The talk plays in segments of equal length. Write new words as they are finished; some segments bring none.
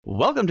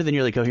Welcome to the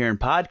Nearly Coherent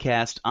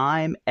Podcast.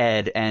 I'm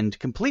Ed, and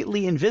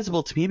completely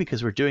invisible to me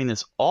because we're doing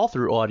this all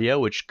through audio,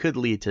 which could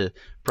lead to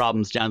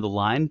problems down the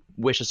line.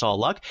 Wish us all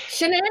luck.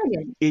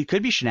 Shenanigans. It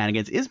could be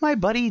shenanigans. Is my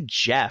buddy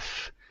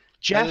Jeff.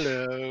 Jeff,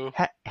 hello.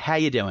 How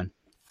you doing?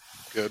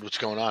 Good. What's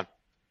going on?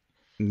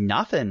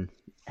 Nothing.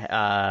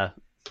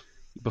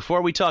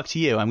 Before we talk to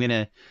you, I'm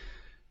gonna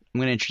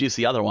introduce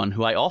the other one,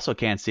 who I also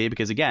can't see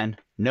because again,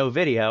 no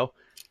video.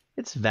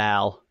 It's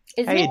Val.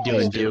 How you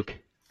doing, Duke?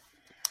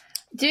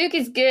 Duke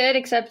is good,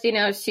 except,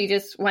 she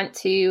just went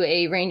to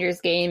a Rangers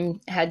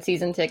game, had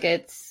season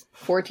tickets,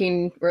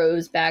 14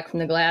 rows back from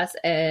the glass,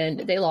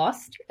 and they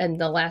lost in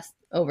the last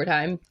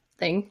overtime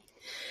thing.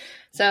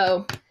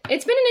 So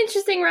it's been an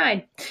interesting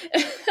ride.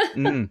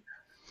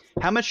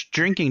 How much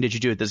drinking did you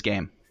do at this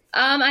game?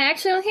 I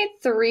actually only had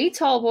 3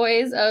 tall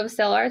boys of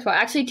Stellars. Well,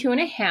 actually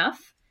 2.5.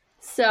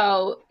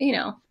 So,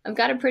 I've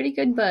got a pretty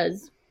good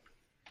buzz.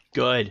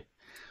 Good.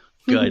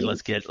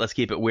 Let's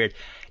keep it weird.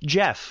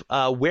 Jeff,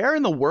 where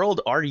in the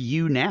world are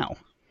you now?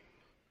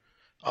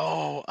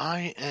 Oh,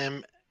 I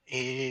am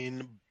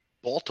in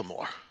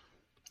Baltimore.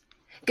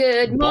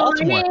 Good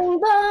morning,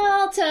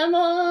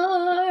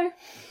 Baltimore.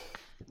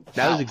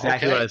 That was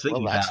exactly what I was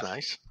thinking that's about.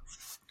 Nice.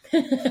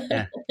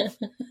 Yeah.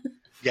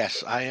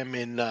 Yes, I am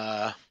in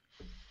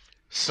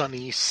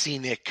sunny,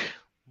 scenic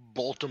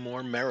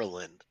Baltimore,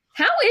 Maryland.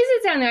 How is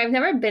it down there? I've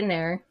never been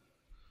there.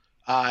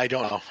 I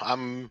don't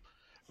know.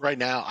 Right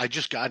now, I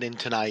just got in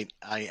tonight.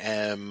 I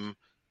am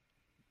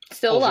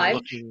Still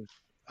alive.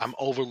 I'm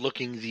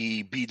overlooking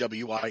the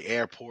BWI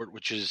airport,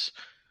 which is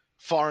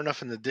far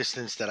enough in the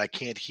distance that I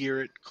can't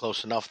hear it,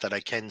 close enough that I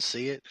can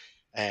see it,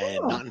 and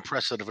not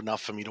impressive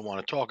enough for me to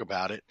want to talk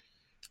about it.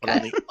 But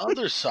on the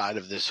other side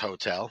of this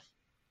hotel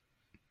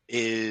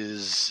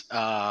is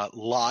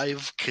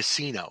live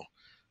casino.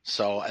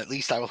 So at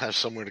least I will have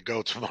somewhere to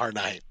go tomorrow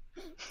night.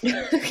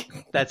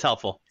 That's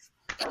helpful.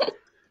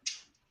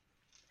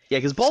 Yeah,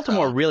 because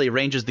Baltimore really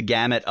ranges the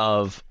gamut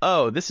of,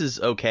 oh, this is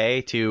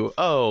okay, to,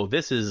 oh,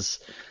 this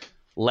is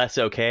less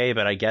okay,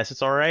 but I guess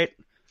it's all right.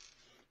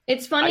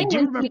 It's funny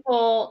when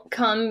people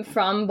come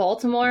from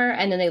Baltimore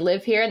and then they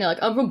live here and they're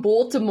like, I'm from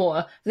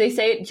Baltimore. They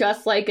say it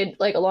just like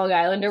a Long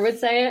Islander would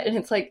say it. And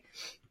it's like,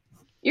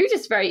 you're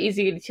just very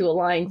easy to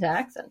align to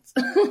accents.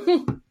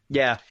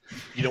 Yeah,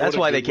 that's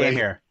why they came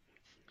here.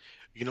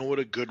 You know what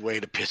a good way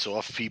to piss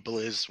off people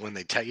is? When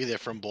they tell you they're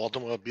from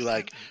Baltimore, be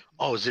like,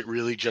 oh, is it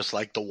really just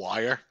like The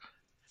Wire?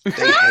 They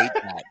hate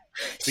that.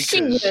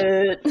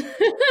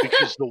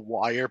 Because The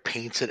Wire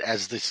paints it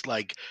as this,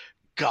 like,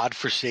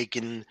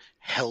 godforsaken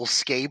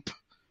hellscape.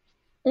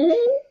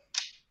 Mm-hmm.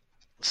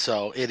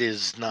 So it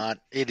is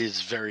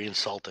very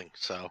insulting.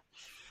 So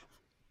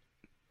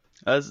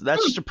that's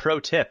just a pro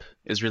tip,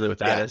 is really what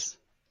that is.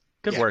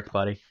 Good work,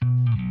 buddy.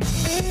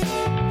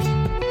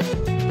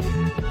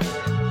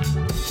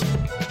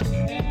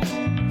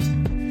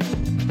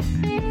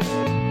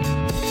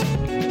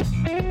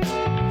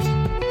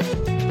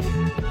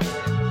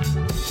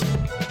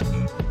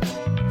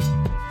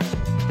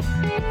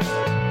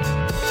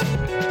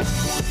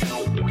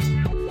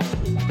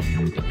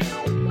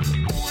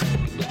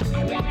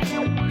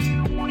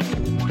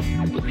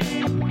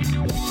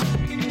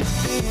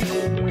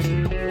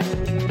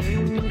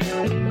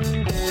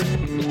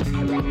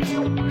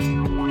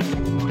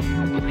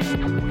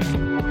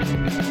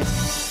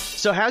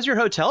 So how's your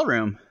hotel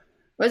room?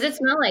 What does it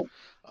smell like?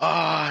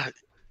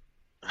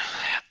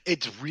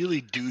 It's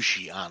really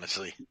douchey,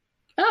 honestly.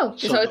 Oh,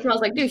 so it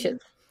smells like douches.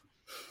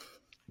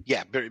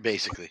 Yeah,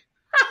 basically.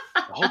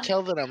 The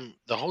hotel that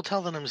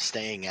I'm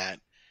staying at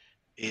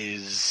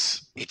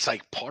it's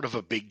like part of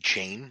a big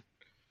chain.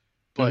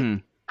 But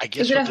I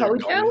guess is it what a they're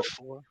Hojo? going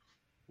for.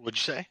 What'd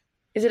you say?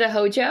 Is it a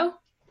Hojo?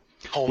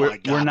 Oh my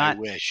God, I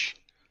wish.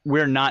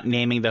 We're not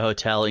naming the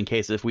hotel in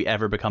case if we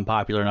ever become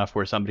popular enough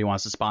where somebody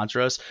wants to sponsor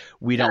us,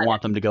 we don't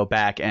want them to go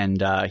back and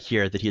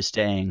hear that he's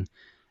staying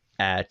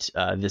at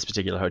this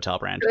particular hotel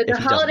brand. It's a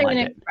Holiday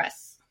Inn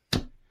Express.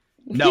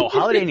 No,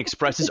 Holiday Inn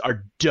Expresses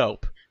are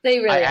dope. They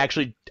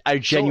really I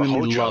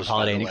genuinely love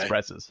Holiday Inn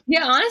Expresses.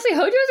 Yeah, honestly,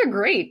 Hojos are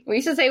great. We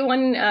used to say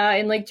one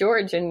in Lake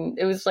George, and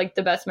it was like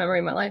the best memory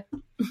of my life.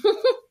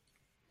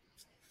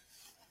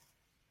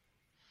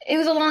 It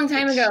was a long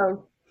time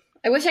ago.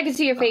 I wish I could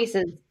see your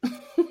faces.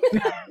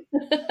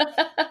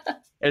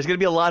 There's going to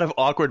be a lot of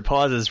awkward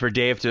pauses for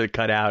Dave to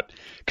cut out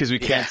because we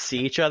can't see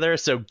each other,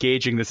 so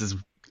gauging this is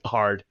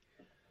hard.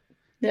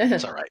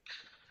 It's all right.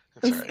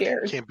 I'm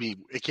scared.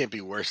 It can't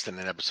be worse than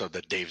an episode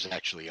that Dave's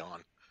actually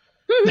on.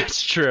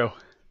 That's true.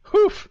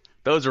 Whew.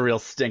 Those are real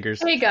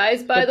stinkers. Hey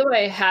guys, by the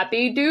way,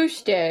 happy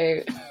douche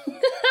day.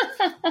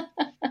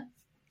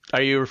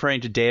 Are you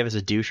referring to Dave as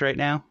a douche right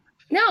now?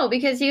 No,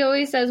 because he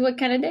always says what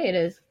kind of day it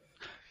is.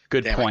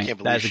 Good point. I can't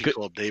believe she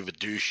called Dave a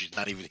douche. He's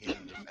not even here to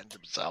defend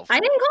himself. I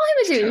didn't call him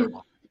a douche.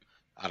 Terrible.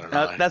 I don't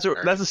know.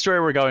 That's the story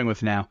we're going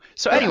with now.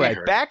 So anyway,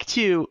 back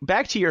to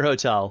your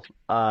hotel.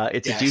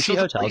 It's a douchey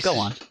hotel. Go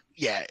on.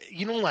 Yeah,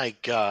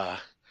 it's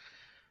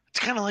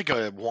kind of like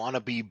a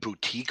wannabe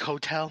boutique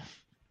hotel.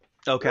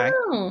 Okay.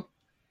 Oh.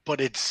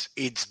 But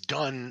it's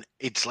done.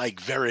 It's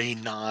like very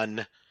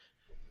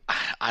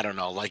I don't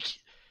know, like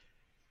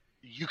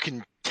you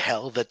can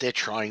tell that they're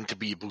trying to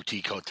be a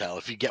boutique hotel,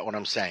 if you get what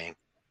I'm saying.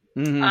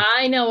 Mhm.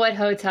 I know what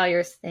hotel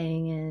you're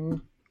staying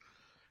in.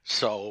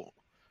 So,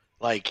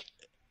 like,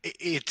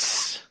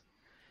 it's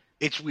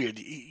weird.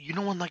 You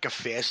know when like a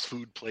fast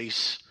food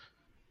place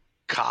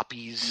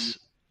copies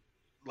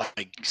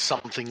like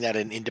something that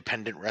an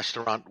independent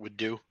restaurant would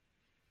do?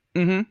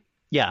 Mhm.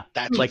 Yeah.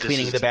 That's Like what this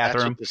cleaning is. the That's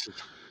bathroom. what this is.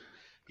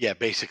 Yeah,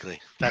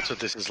 basically, that's what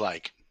this is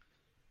like.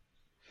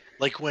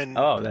 Like when,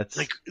 Oh, that's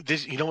like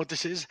this. You know what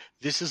this is?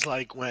 This is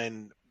like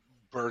when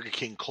Burger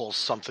King calls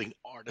something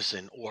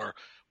artisan, or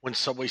when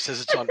Subway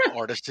says it's on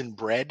artisan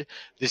bread.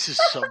 This is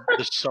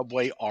the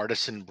Subway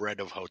artisan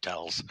bread of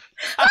hotels.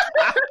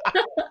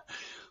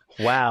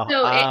 wow.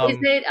 So is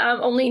it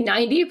only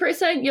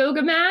 90%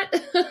 yoga mat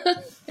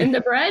in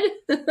the bread?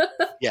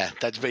 Yeah,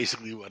 that's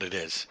basically what it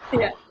is.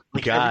 Yeah.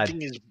 Like God.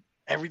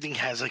 everything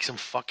has like some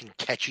fucking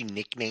catchy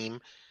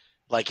nickname.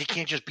 Like it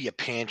can't just be a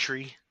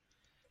pantry.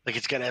 Like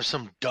it's gotta have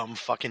some dumb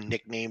fucking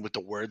nickname with the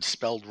words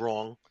spelled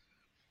wrong.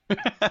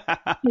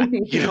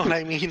 You know what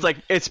I mean? It's like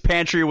it's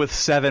pantry with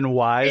 7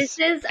 Y's This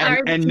is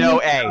our and no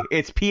team. A.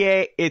 It's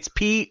P-A. It's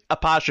P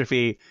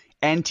apostrophe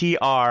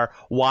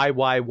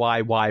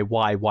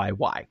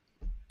NTRYYYYYYY.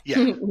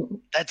 Yeah,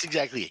 that's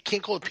exactly it.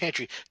 Can't call it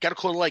pantry. Gotta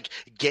call it like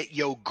Get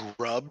Yo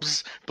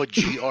Grubs, but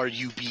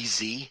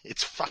GRUBZ.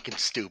 It's fucking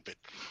stupid.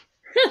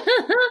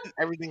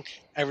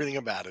 Everything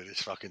about it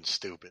is fucking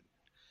stupid.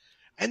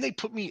 And they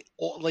put me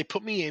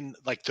in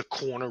like the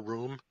corner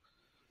room,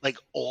 like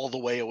all the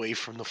way away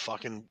from the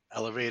fucking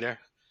elevator.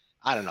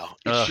 I don't know.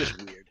 It's Ugh. just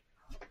weird.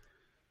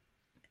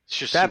 It's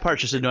just That super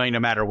part's just weird. annoying no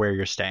matter where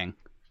you're staying.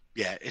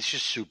 Yeah, it's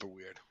just super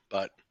weird.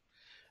 But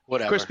Of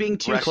whatever. course, being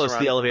too close to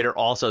Restaurant- the elevator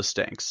also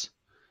stinks.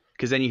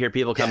 Because then you hear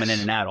people coming Yes.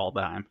 in and out all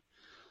the time.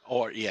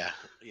 Or yeah.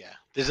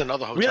 There's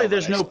another hotel Really,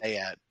 there's that I no- stay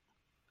at.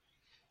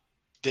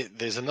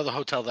 There's another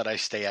hotel that I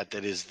stay at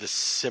that is the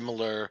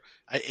similar.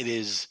 It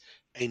is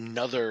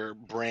another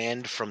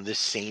brand from this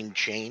same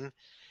chain,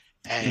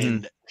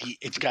 and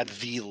it's got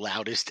the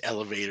loudest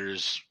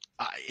elevators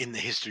in the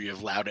history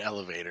of loud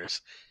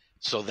elevators.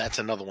 So that's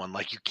another one.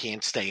 Like you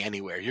can't stay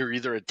anywhere. You're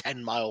either a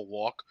 10-mile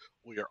walk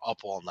or you're up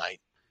all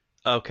night.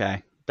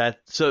 Okay.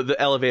 So the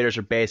elevators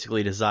are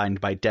basically designed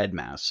by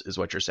Deadmau5, is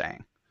what you're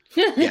saying.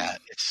 Yeah,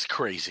 it's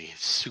crazy.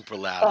 It's super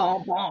loud.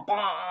 Bom, bom,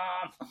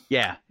 bom.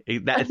 Yeah.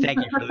 Thank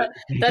you for that.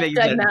 That's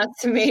dead mouse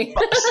to me.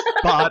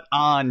 Spot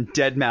on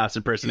Deadmau5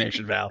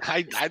 impersonation, Val.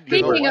 You know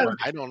Speaking what? of-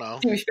 I don't know.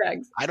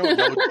 Douchebags. I don't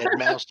know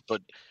Deadmau5,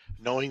 but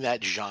knowing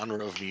that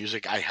genre of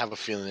music, I have a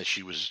feeling that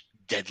she was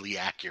deadly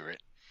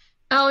accurate.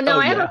 Oh no, Oh,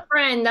 I have yeah. a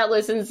friend that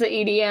listens to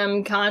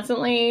EDM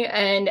constantly,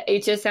 and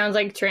it just sounds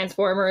like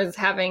Transformers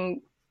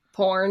having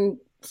porn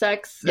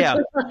sex. Yeah.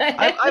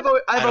 I've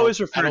always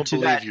I referred don't to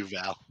believe that. you,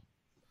 Val.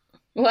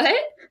 What?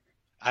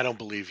 I don't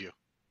believe you.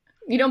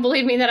 You don't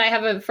believe me that I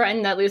have a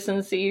friend that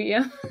listens to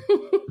EDM?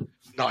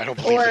 No, I don't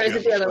believe Or that is you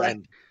it the have a other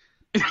way?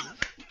 friend.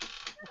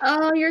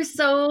 Oh, you're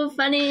so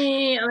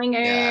funny. Oh my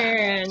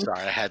Yeah, god. sorry,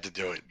 I had to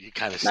do it. You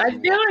kind of My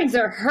feelings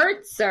are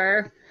hurt,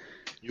 sir.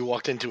 you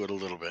walked into it a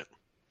little bit.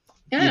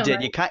 Yeah, You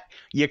did.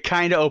 You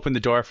kind of opened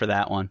the door for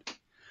that one.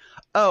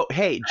 Oh,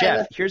 hey,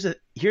 Jeff. Here's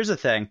a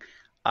thing.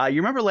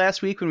 You remember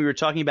last week when we were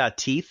talking about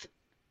teeth?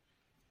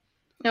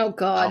 Oh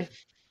god.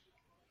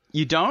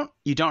 You don't?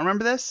 You don't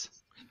remember this?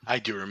 I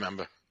do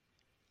remember.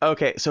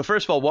 Okay. So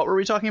first of all, what were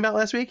we talking about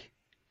last week?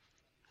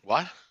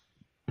 What?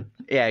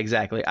 Yeah,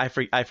 exactly. I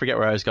forget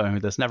where I was going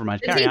with this. Never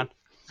mind. Carry on.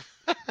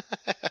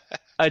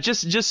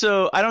 Just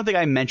so I don't think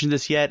I mentioned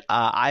this yet.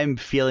 I'm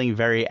feeling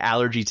very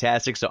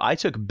allergy-tastic, so I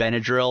took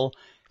Benadryl,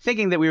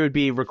 thinking that we would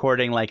be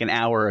recording like an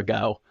hour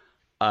ago.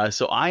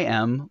 So I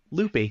am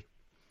loopy.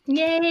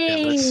 Yay. Yeah,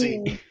 let's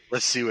see.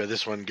 Let's see where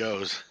this one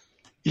goes.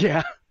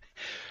 Yeah.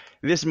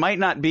 This might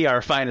not be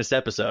our finest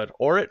episode,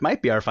 or it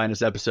might be our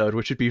finest episode,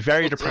 which would be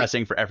very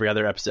depressing for every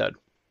other episode.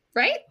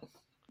 Right?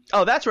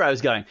 Oh, that's where I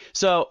was going.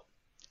 So,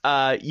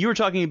 you were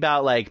talking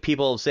about like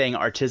people saying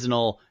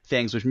artisanal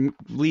things, which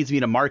leads me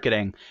to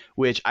marketing,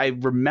 which I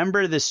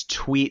remember this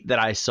tweet that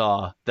I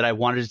saw that I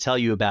wanted to tell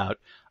you about,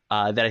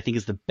 that I think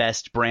is the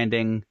best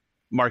branding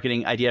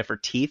marketing idea for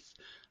teeth.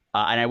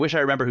 And I wish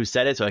I remember who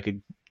said it so I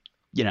could,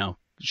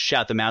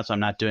 shout them out so I'm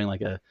not doing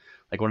like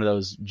one of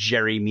those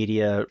Jerry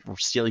media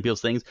stealing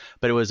people's things.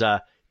 But it was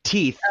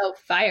teeth, Oh,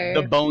 fire.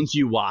 the bones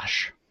you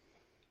wash.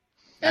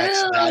 That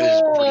is pretty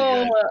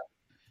good. Ew.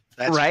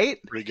 That's Right?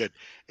 pretty good.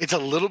 It's a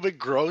little bit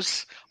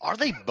gross. Are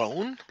they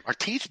bone? Are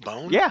teeth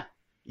bone? Yeah.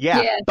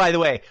 Yeah. By the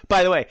way,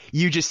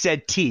 you just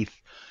said teeth.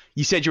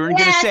 You said you weren't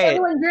going to Yes, say it.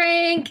 everyone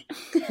drink.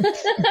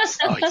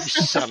 Oh, you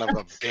son of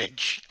a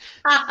bitch.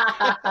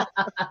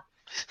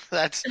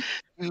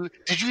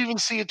 Did you even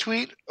see a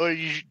tweet, or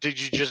did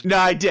you just? No,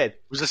 I did.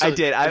 Was this I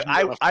did. was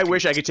this I a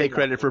wish I could take sting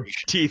credit for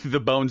operation? teeth, the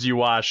bones you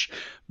wash,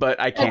 but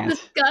I That's can't.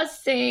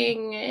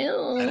 disgusting.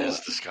 Ew. That is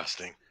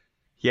disgusting.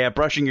 Yeah,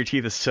 brushing your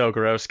teeth is so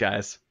gross,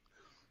 guys.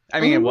 I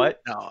mean, Mhm.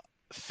 what? Now,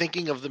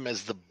 thinking of them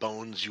as the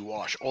bones you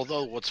wash.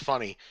 Although, what's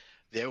funny,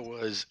 there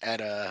was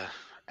at a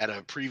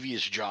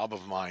previous job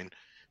of mine,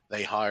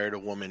 they hired a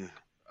woman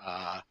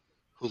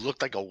who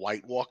looked like a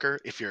White Walker.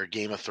 If you're a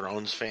Game of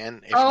Thrones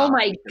fan, if Oh not,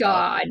 my look it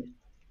up. god.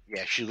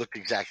 Yeah, she looked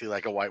exactly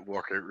like a White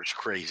Walker. It was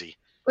crazy.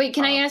 Wait,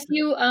 can I ask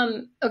you,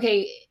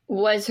 okay,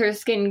 was her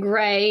skin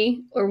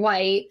gray or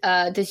white?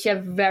 Does she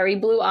have very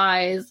blue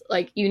eyes?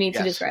 Like, you need to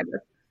Yes. describe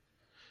her.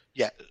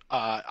 Yeah.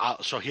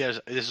 So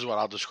this is what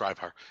I'll describe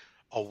her: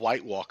 a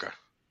White Walker.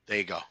 There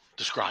you go.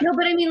 Describe. No,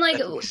 but I mean, like,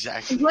 That's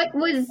exactly what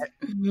was...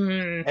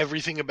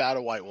 everything about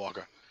a White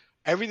Walker.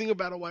 Everything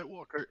about a White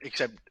Walker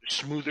except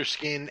smoother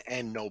skin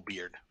and no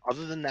beard.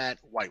 Other than that,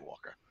 White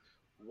Walker.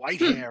 White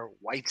hair,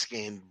 white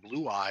skin,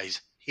 blue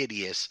eyes,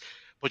 hideous.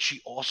 But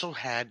she also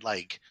had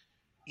like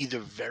either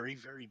very,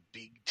 very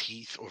big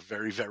teeth or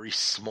very, very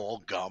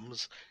small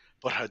gums.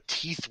 But her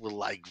teeth were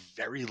like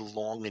very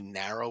long and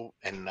narrow.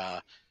 And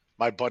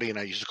my buddy and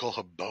I used to call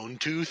her Bone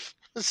Tooth.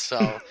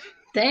 So,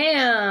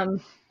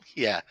 Damn.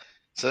 yeah.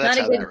 So that's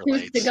Not how a that good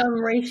tooth to relates. gum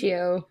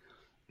ratio.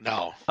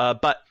 No.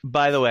 But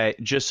by the way,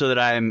 just so that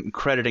I'm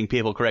crediting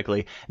people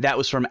correctly, that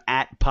was from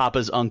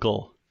 @Papa's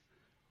uncle,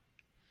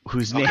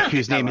 whose name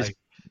right.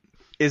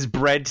 is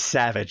Bread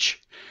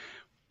Savage.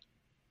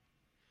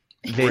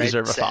 They Bread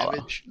deserve a follow.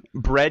 Savage?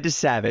 Bread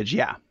Savage,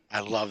 yeah.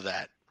 I love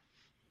that.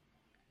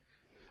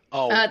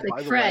 Oh, It's by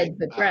like the Fred, way,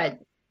 but bread.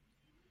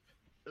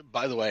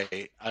 by the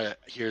way,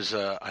 here's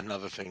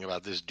another thing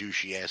about this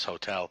douchey ass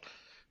hotel.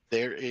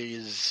 There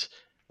is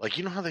like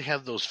you know how they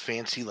have those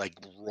fancy like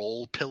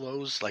roll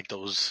pillows, like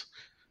those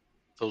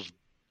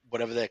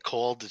whatever they're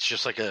called. It's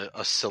just like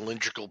a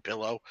cylindrical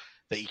pillow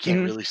that you can't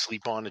Mhm. really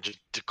sleep on and just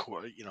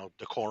decor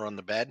on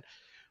the bed.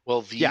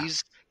 Well, Yeah.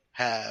 these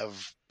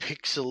have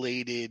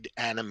pixelated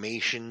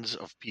animations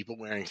of people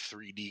wearing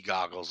 3D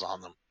goggles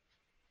on them.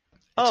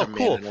 It's Oh, a man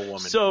cool. and a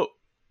woman.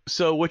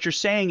 So what you're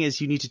saying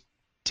is you need to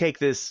take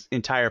this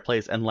entire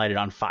place and light it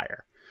on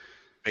fire.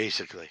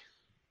 Basically,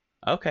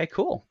 Okay,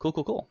 cool.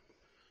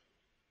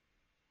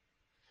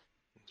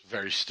 it's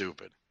very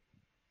stupid.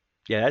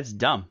 Yeah, that's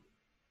dumb.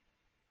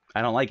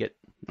 I don't like it.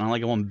 I don't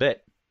like it one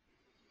bit.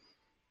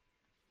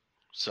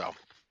 So,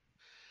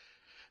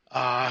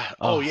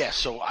 Oh. yeah.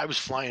 So I was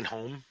flying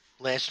home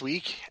last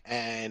week,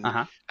 and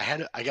Uh-huh.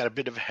 I got a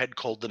bit of a head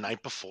cold the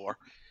night before.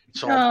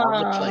 So Aw.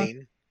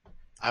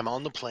 I'm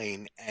on the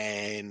plane,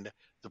 and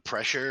the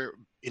pressure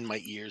in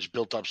my ears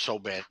built up so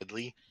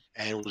badly,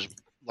 and it was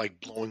like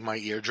blowing my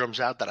eardrums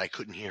out that I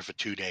couldn't hear for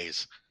 2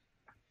 days.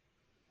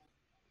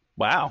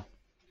 Wow.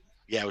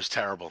 Yeah, it was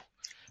terrible.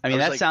 I mean,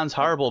 was that like- sounds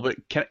horrible, but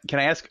can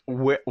I ask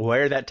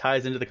where that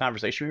ties into the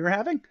conversation we were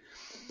having?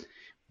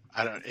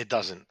 It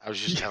doesn't. I was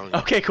just telling you.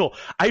 Okay, cool.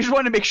 I just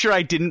wanted to make sure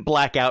I didn't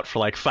black out for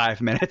like 5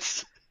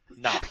 minutes,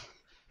 No.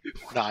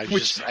 I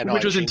which just, I know, was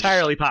I changed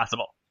entirely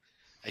possible.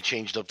 I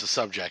changed up the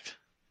subject.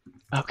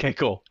 Okay,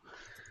 cool.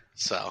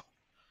 So,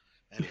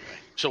 anyway.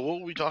 So what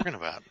were we talking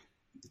about?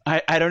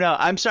 I don't know.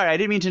 I'm sorry. I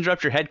didn't mean to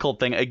interrupt your head cold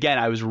thing. Again,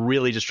 I was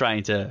really just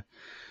trying to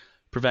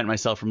prevent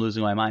myself from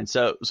losing my mind.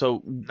 So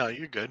No,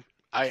 you're good.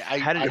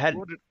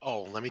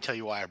 Let me tell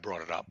you why I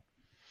brought it up.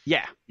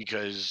 yeah.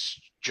 Because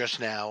just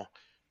now,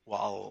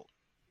 while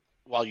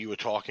you were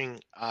talking,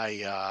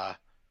 I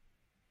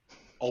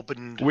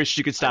opened. Wish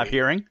you could stop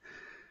hearing.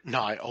 No,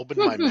 I opened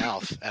my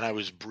mouth and I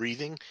was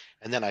breathing,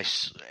 and then I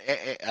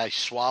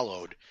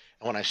swallowed.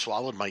 And when I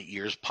swallowed, my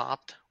ears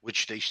popped,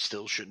 which they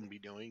still shouldn't be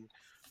doing.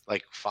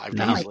 Like 5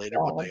 No. days Oh my later,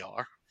 God. but they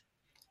are.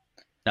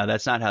 No,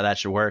 that's not how that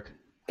should work.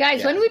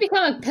 Guys, Yeah. when do we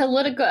become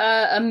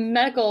a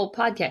medical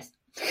podcast?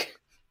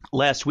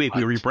 Last week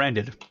we What?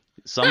 rebranded.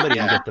 Somebody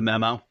will get the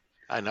memo.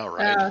 I know,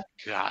 right?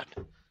 God,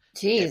 get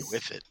Jeez.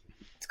 with it.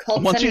 It's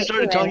called Once you Senate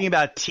started anyway. talking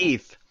about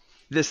teeth,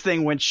 this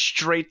thing went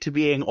straight to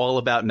being all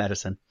about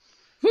medicine.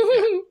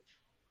 Okay,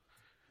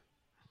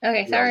 We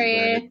are sorry.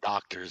 learned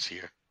doctors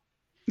here.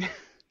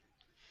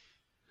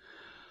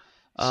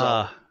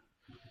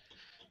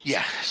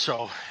 Yeah.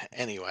 So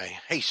anyway,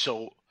 hey,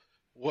 so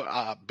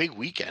what? Big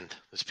weekend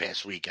this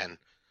past weekend.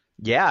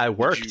 Yeah, I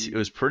worked. you- It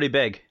was pretty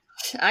big.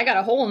 I got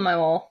a hole in my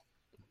wall.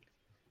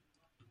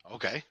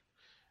 Okay.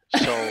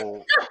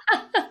 So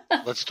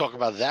let's talk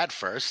about that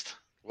first.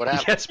 What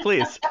happened? Yes,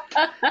 please.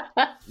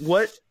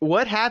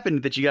 What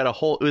happened that you got a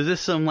whole? Was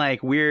this some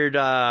like weird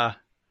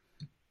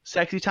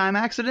sexy time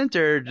accident,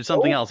 or did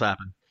something Oh. else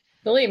happen?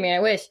 Believe me, I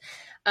wish.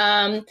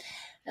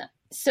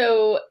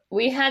 So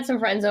we had some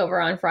friends over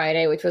on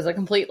Friday, which was a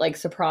complete like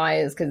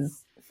surprise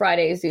because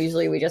Fridays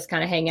usually we just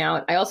kind of hang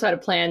out. I also had a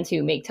plan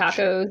to make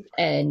tacos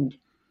and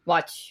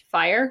watch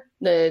Fire,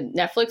 the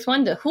Netflix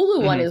one. The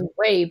Hulu one is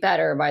way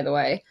better, by the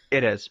way.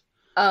 It is.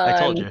 I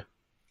told you.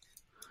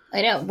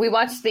 I know. We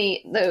watched the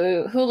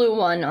Hulu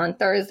one on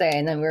Thursday,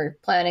 and then we were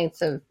planning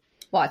to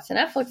watch the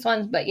Netflix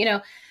ones. But, you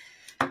know,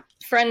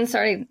 friends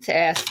started to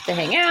ask to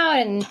hang out,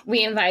 and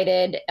we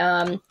invited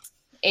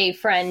a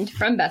friend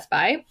from Best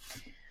Buy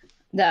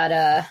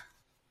that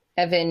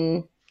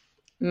Evan,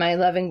 my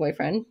loving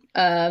boyfriend.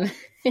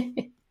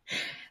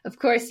 Of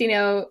course, you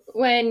know,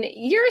 when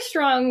you're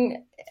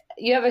strong,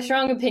 you have a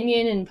strong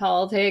opinion in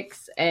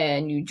politics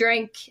and you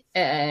drink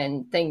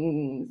and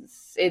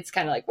things, it's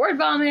kind of like word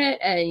vomit,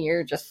 and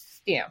you're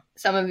just, you know,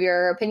 some of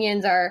your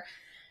opinions are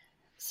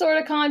sort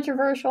of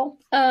controversial.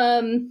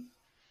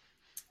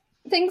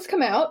 things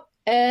come out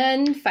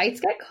and fights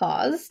get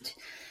caused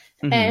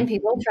and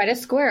people try to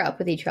square up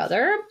with each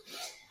other.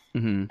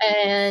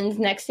 And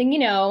next thing you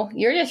know,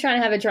 you're just trying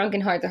to have a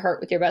drunken heart-to-heart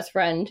with your best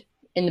friend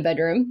in the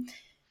bedroom,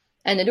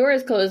 and the door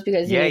is closed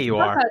because you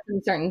are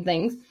certain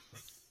things.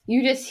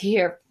 You just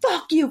hear,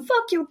 fuck you,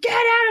 get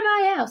out of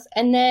my house.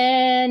 And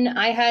then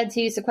I had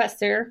to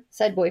sequester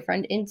said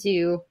boyfriend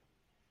into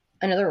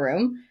another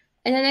room.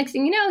 And the next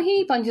thing you know,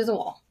 he punches a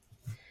wall.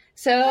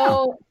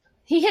 So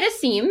he hit a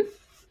seam.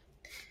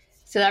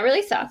 So that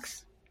really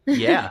sucks.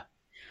 Yeah.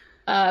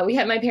 We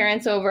had my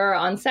parents over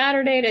on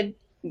Saturday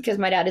because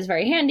my dad is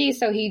very handy.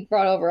 So he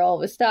brought over all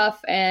of his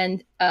stuff,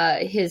 and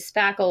his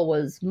spackle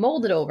was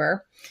molded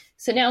over.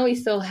 So now we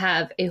still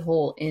have a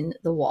hole in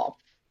the wall.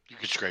 You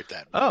could scrape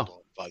that.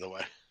 By the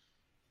way.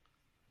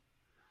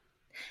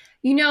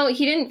 You know,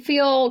 he didn't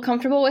feel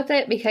comfortable with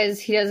it because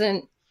he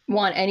doesn't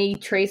want any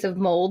trace of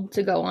mold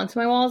to go onto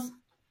my walls.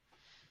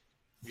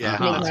 Yeah, Make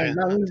my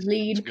lungs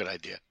bleed. That's a good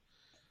idea.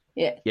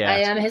 Yeah.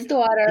 I am his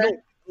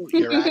daughter.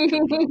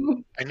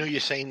 I know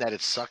you're saying that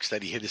it sucks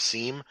that he hit a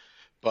seam,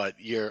 but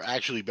you're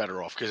actually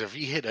better off because if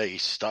he hit a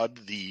stud,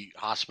 the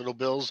hospital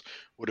bills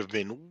would have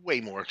been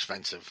way more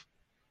expensive.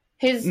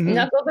 His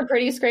knuckles are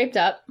pretty scraped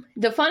up.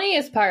 The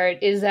funniest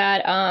part is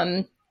that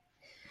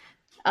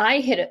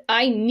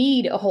I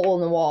need a hole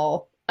in the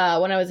wall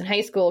when I was in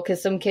high school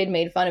because some kid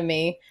made fun of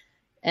me,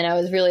 and I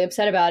was really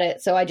upset about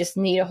it. So I just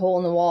need a hole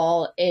in the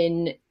wall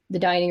in the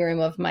dining room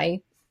of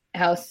my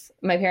house,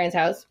 my parents'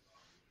 house.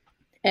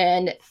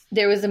 And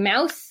there was a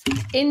mouse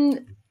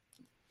in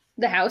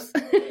the house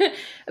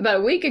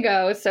about a week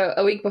ago, so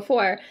a week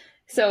before.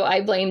 So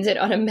I blamed it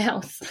on a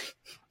mouse.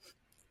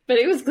 But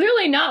it was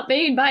clearly not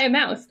made by a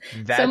mouse.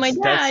 So my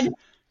dad...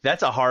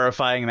 That's a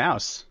horrifying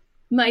mouse.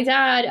 My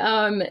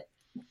dad,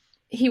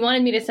 he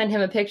wanted me to send him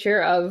a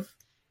picture of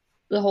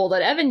the hole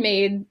that Evan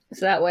made,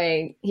 so that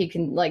way he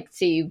can,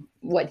 see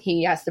what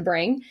he has to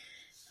bring.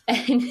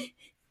 And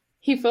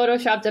he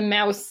photoshopped a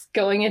mouse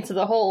going into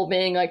the hole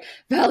being like,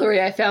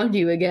 Valerie, I found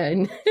you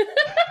again.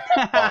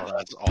 Oh,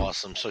 that's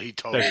awesome. So he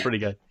totally... That's pretty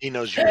good. He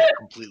knows you're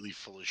completely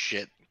full of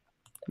shit.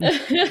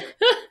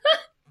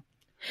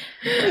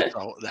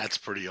 That's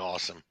pretty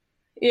awesome.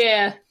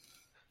 Yeah.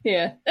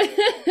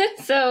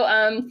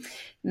 So,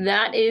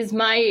 that is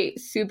my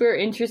super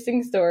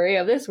interesting story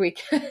of this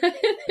week.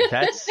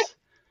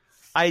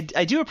 I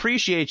do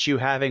appreciate you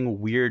having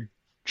weird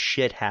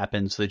shit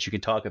happen so that you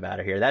can talk about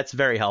it here. That's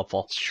very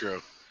helpful. It's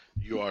true.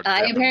 You are.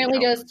 I apparently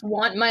just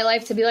want my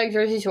life to be like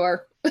Jersey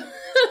Shore.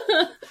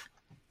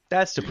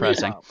 That's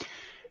depressing.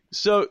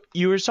 So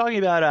you were talking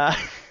about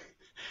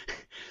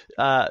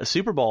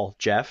Super Bowl,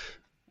 Jeff.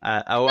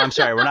 I'm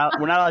sorry. We're not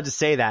allowed to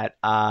say that.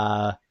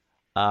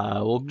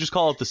 We'll just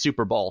call it the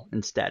Super Bowl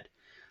instead.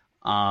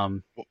 Why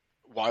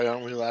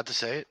aren't we allowed to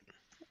say it?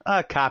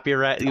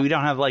 Copyright. We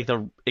don't have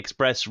the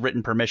express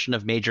written permission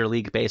of Major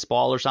League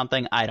Baseball or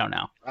something. I don't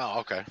know. Oh,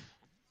 okay.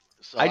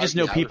 So I just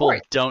know people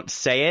don't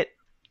say it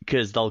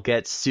because they'll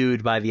get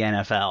sued by the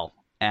NFL.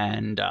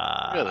 And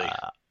really?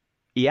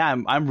 Yeah,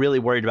 I'm really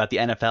worried about the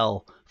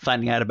NFL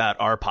finding out about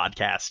our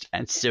podcast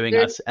and suing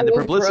us and the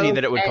publicity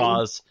that it would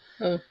cause.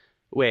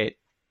 Wait.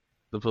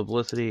 The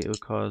publicity it would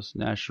cause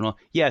national.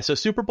 Yeah, so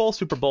Super Bowl. It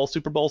was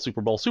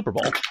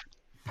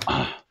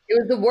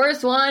the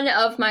worst one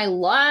of my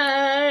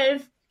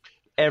life.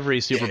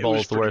 Every Super Bowl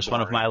is the worst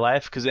one of my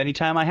life because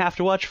anytime I have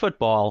to watch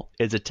football,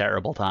 it's a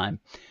terrible time.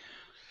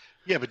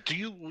 Yeah, but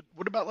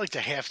what about the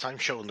halftime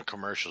show and the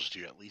commercials? Do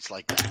you at least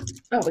like that?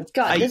 Oh, my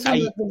God. This one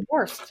was the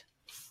worst.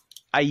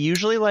 I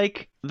usually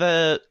like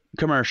the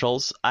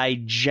commercials.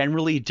 I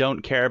generally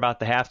don't care about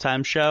the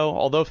halftime show.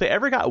 Although if they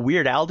ever got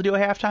Weird Al to do a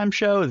halftime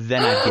show,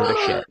 then I'd give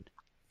a shit.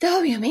 That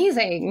would be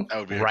amazing. That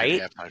would be a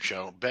good halftime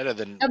show. Better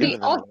than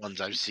the ones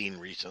I've seen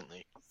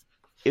recently.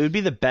 It would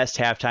be the best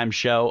halftime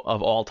show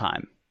of all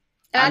time.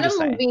 Adam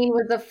Levine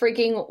was the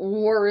freaking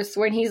worst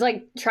when he's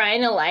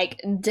trying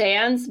to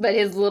dance, but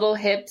his little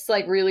hips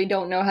really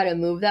don't know how to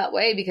move that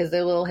way because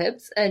they're little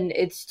hips, and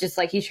it's just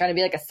he's trying to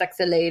be a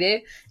sexy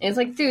lady, and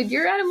it's dude,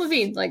 you're Adam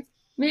Levine.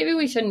 Maybe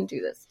we shouldn't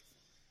do this.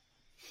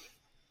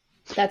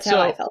 That's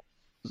how I felt.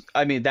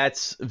 I mean,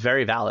 that's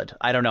very valid.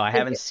 I don't know. I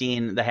haven't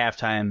seen the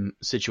halftime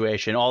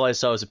situation. All I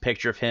saw was a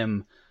picture of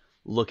him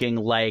looking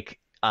like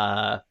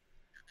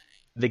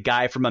the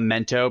guy from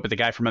Memento, but the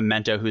guy from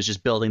Memento who's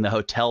just building the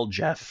hotel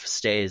Jeff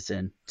stays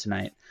in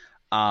tonight.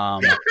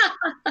 Have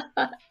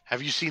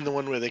you seen the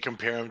one where they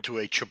compare him to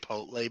a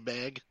Chipotle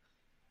bag?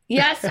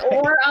 Yes,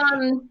 or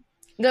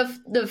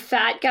the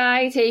fat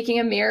guy taking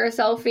a mirror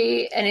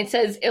selfie and it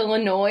says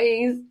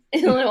Illinois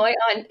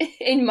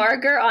in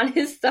marker on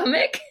his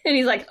stomach, and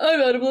he's like, "I'm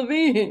Adam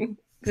Levine,"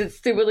 because it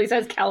stupidly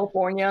says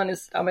California on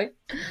his stomach.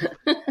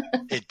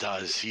 It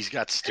does. He's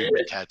got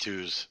stupid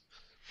tattoos.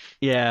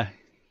 Yeah.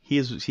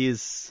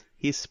 He's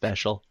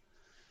special.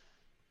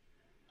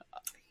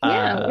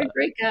 Yeah, what a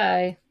great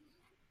guy.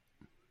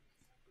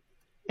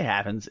 It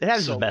happens. It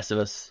happens to the best of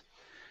us.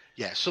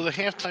 Yeah, so the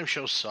halftime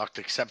show sucked,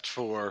 except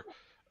for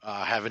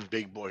having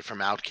Big Boy from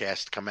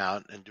Outkast come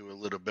out and do a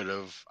little bit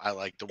of "I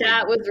Like the Way."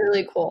 That was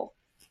really cool.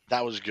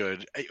 That was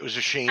good. It was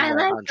a shame I that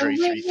like Andre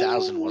the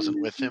 3000 way-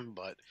 wasn't with him,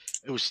 but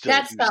it was still,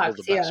 That he was still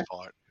sucks, the best yeah.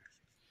 part.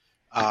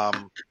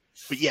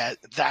 But yeah,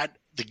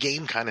 the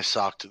game kind of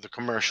sucked. The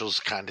commercials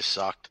kind of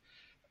sucked.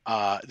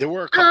 There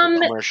were a couple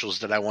of commercials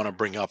that I want to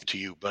bring up to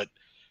you, but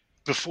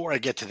before I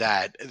get to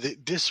that,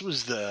 this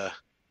was there's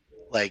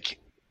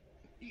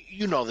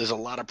a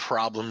lot of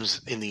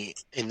problems in the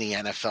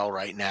NFL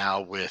right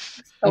now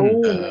with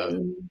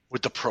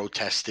the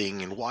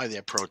protesting and why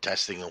they're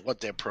protesting and what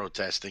they're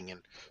protesting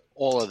and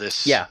all of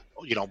this,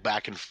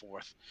 back and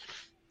forth.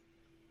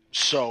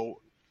 So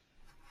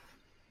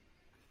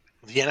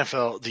the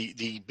NFL,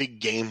 the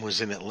big game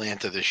was in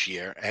Atlanta this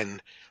year,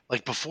 and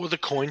like before the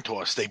coin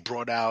toss, they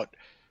brought out,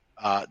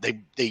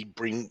 they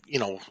bring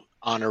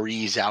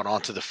honorees out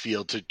onto the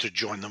field to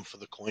join them for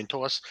the coin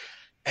toss,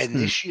 and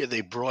this year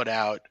they brought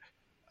out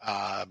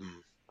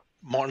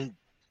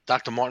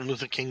Dr. Martin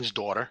Luther King's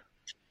daughter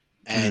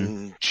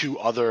and two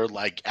other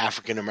like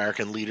African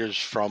American leaders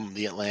from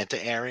the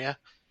Atlanta area,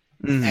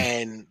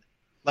 and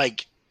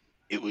like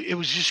it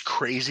was just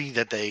crazy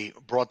that they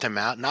brought them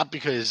out. Not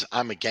because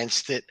I'm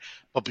against it,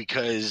 but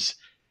because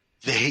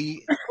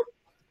they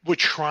were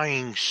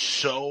trying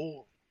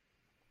so.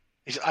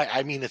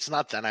 I mean, it's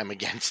not that I'm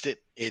against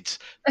it. It's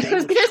I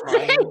was gonna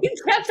say,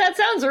 Jeff, that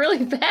sounds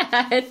really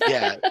bad.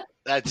 Yeah,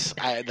 that's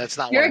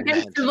not. You're what I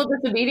against meant. civil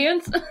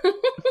disobedience.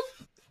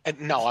 And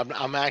no,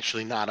 I'm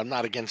actually not. I'm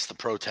not against the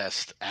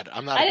protest.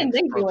 I'm not I didn't against the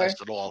think you were.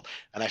 protest at all.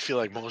 And I feel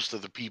like most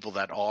of the people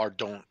that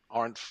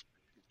aren't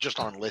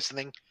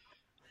listening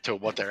to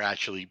what they're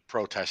actually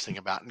protesting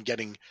about and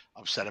getting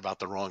upset about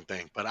the wrong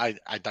thing. But I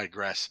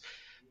digress.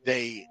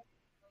 They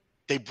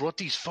brought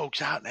these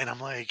folks out, and I'm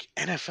like,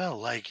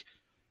 NFL, like,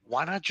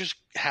 why not just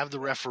have the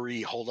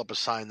referee hold up a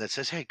sign that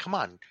says, "Hey, come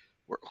on,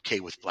 we're okay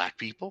with black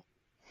people.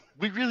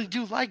 We really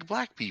do like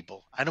black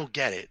people." I don't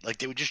get it. Like,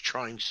 they were just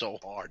trying so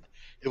hard.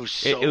 It was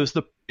so. It was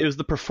the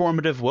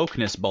performative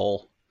wokeness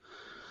bowl.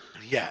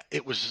 Yeah,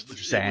 it was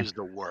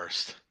the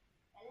worst.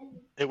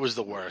 It was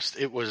the worst.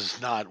 It was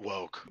not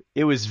woke.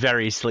 It was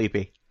very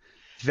sleepy.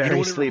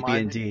 Very sleepy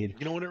indeed.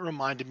 You know what it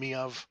reminded me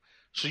of?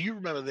 So you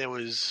remember there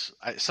was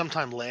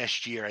sometime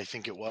last year, I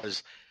think it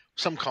was,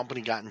 some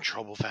company got in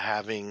trouble for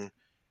having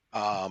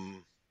a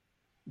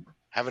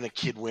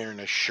kid wearing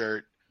a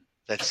shirt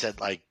that said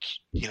like,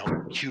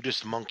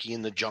 cutest monkey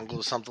in the jungle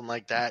or something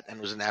like that, and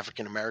it was an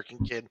African American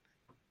kid.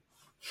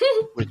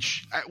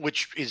 which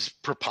is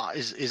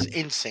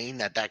insane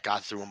that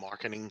got through a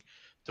marketing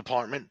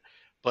department.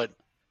 But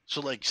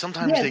so like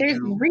sometimes there's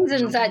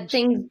reasons that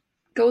things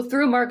go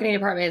through marketing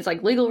departments,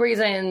 like legal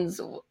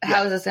reasons.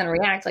 How is this going to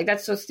react? Like,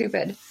 that's so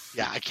stupid.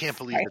 Yeah, I can't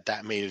believe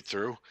that made it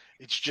through.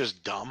 It's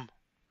just dumb.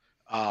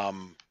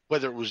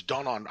 Whether it was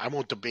done on, I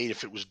won't debate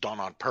if it was done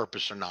on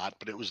purpose or not,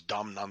 but it was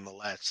dumb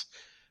nonetheless.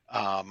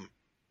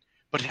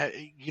 But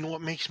you know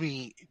what makes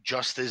me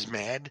just as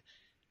mad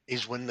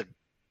is when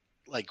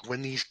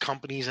these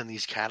companies and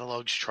these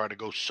catalogs try to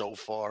go so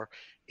far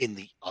in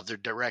the other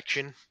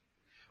direction,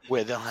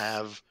 where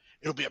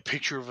it'll be a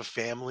picture of a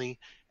family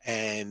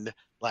and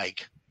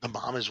like the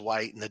mom is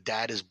white and the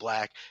dad is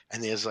black,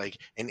 and there's an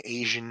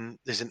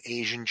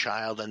Asian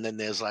child, and then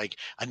there's like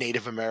a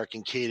Native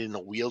American kid in a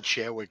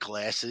wheelchair with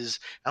glasses.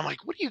 I'm like,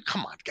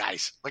 come on,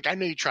 guys. Like, I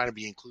know you're trying to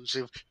be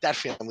inclusive. That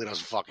family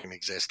doesn't fucking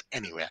exist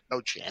anywhere.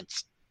 No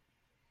chance.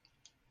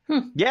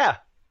 Yeah.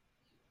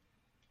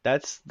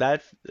 That's a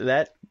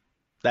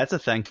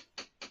thing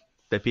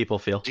that people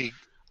feel.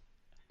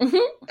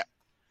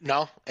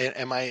 No,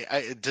 am I?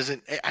 It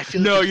doesn't. I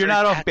feel. No, like you're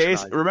not off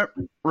base.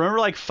 Remember,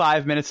 like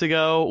 5 minutes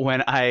ago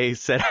when I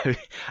said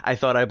I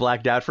thought I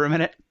blacked out for a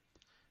minute.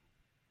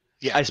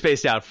 Yeah, I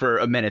spaced out for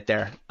a minute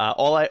there.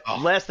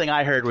 Last thing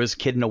I heard was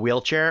kid in a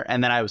wheelchair,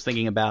 and then I was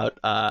thinking about,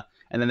 and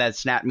then that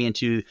snapped me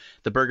into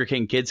the Burger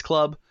King Kids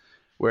Club,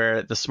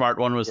 where the smart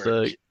one was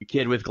the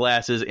kid with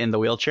glasses in the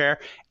wheelchair,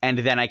 and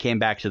then I came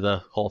back to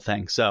the whole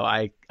thing. So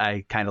I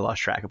kind of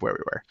lost track of where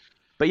we were.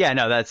 But yeah,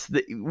 no, that's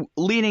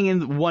leaning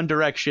in one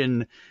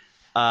direction.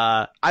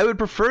 I would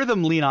prefer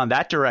them lean on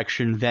that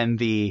direction than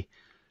the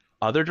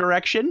other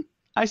direction,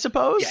 I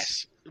suppose.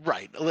 Yes,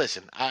 right.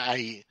 Listen,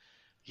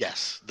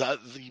 yes, the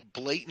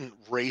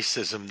blatant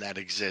racism that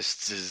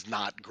exists is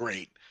not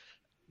great,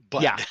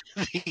 but yeah.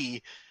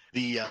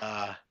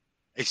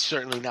 It's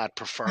certainly not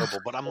preferable.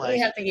 But I'm like, we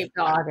have to keep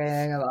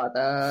talking about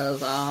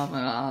this.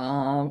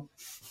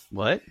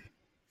 What?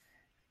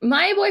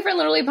 My boyfriend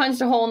literally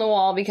punched a hole in the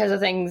wall because of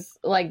things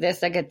like this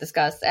that get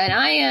discussed. And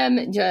I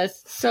am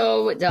just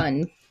so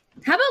done.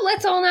 How about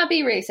let's all not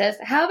be racist?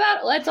 How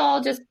about let's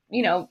all just,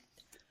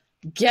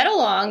 get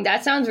along?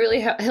 That sounds really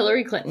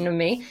Hillary Clinton to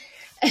me.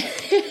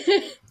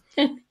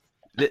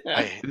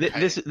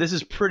 This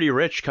is pretty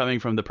rich coming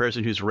from the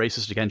person who's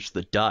racist against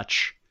the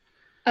Dutch.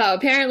 Oh,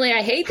 apparently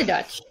I hate the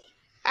Dutch.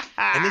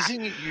 And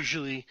isn't it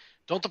usually...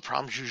 Don't the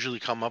problems usually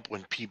come up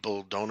when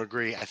people don't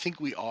agree? I think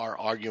we are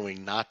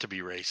arguing not to be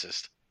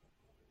racist.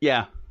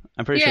 Yeah,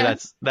 I'm pretty sure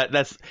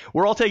that's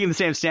we're all taking the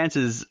same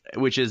stances,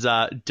 which is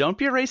don't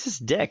be a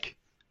racist dick.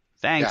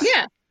 Thanks.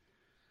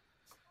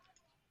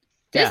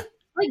 Yeah.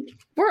 Like,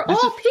 we're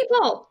all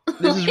people.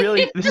 this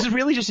is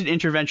really just an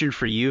intervention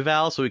for you,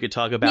 Val, so we could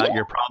talk about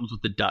your problems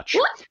with the Dutch.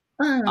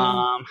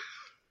 What?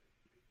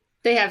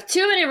 They have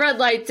too many red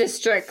light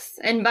districts,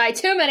 and by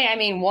too many, I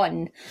mean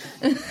one.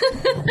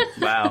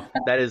 Wow,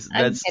 that's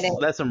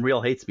some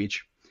real hate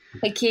speech.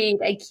 I keyed.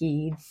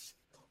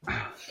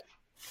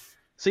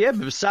 So yeah,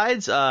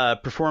 besides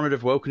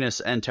performative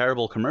wokeness and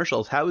terrible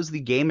commercials, how is the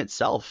game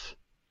itself,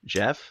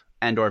 Jeff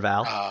and/or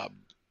Val?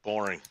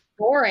 Boring.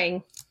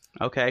 Boring.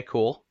 Okay,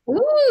 cool.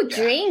 Ooh,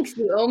 drinks.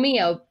 You owe me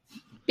a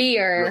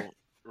beer.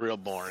 Real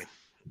boring.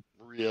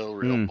 Real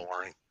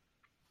boring.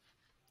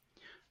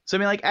 So I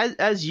mean, like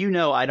as you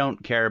know, I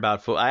don't care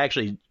about football. I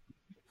actually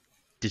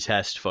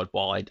detest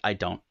football. I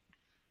don't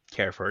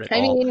care for it at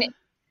all. I mean,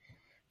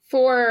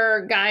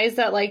 for guys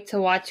that like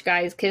to watch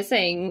guys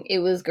kissing, it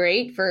was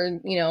great for,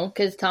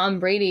 because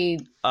Tom Brady.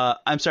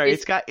 I'm sorry,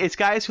 it's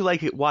guys who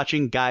like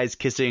watching guys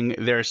kissing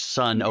their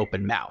son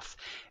open mouth.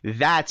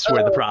 That's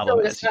where the problem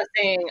so is.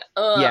 Disgusting.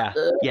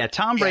 Yeah.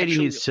 Tom Brady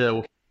needs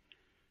to.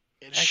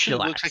 It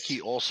actually looks like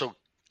he also.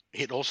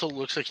 It also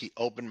looks like he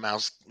open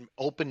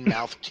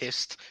mouth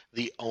kissed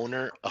the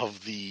owner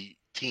of the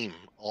team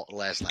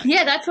last night.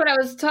 Yeah, that's what I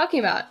was talking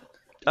about.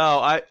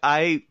 Oh,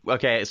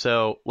 okay.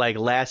 So like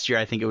last year,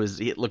 I think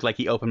it looked like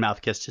he open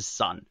mouth kissed his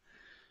son.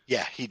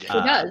 Yeah, he did. He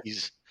does.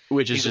 He's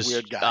a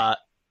weird guy.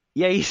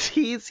 Yeah,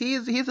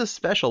 he's a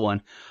special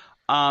one.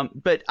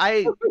 But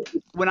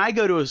when I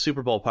go to a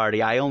Super Bowl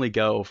party, I only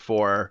go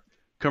for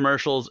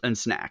commercials and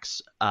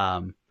snacks.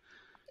 Not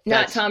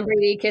Tom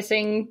Brady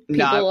kissing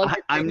people.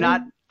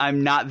 No,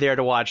 I'm not there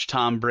to watch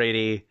Tom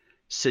Brady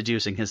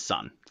seducing his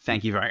son.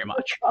 Thank you very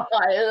much.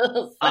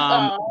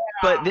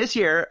 But this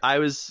year I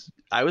was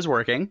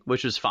working,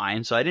 which was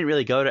fine, so I didn't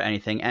really go to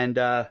anything. And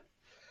I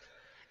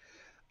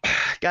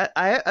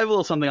have a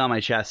little something on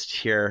my chest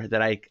here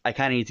that I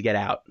kind of need to get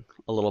out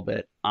a little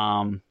bit.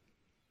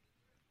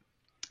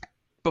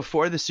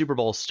 Before the Super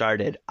Bowl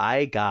started,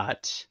 I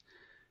got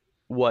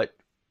what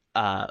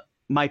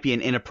might be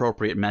an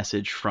inappropriate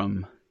message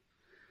from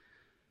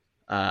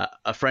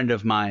a friend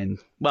of mine.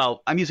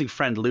 Well, I'm using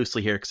friend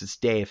loosely here because it's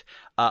Dave.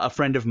 A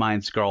friend of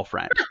mine's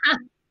girlfriend.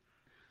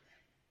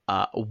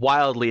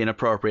 Wildly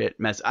inappropriate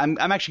message. I'm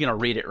actually going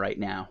to read it right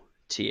now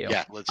to you.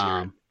 Yeah, let's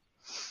hear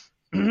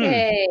it.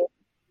 Hey.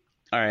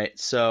 All right,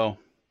 so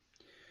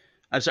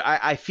I'm sorry,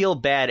 I feel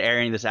bad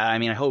airing this out. I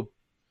mean, I hope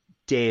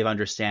Dave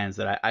understands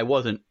that I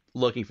wasn't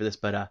looking for this,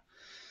 but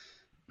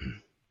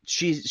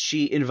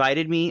she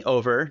invited me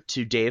over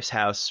to Dave's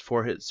house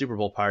for his Super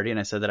Bowl party, and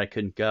I said that I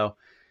couldn't go.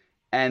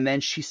 And then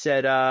she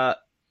said, I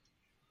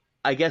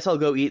guess I'll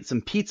go eat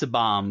some pizza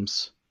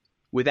bombs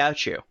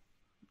without you.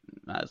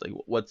 I was like,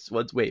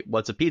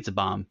 what's a pizza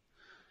bomb?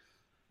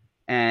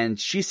 And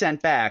she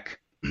sent back,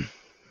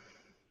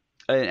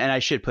 and I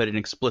should put an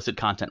explicit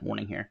content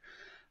warning here.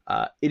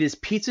 It is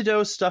pizza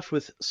dough stuffed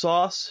with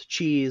sauce,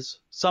 cheese,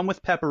 some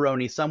with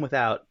pepperoni, some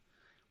without,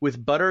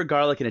 with butter,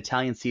 garlic, and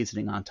Italian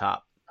seasoning on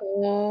top.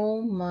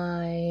 Oh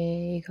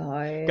my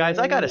God. Guys,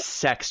 I got a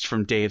sext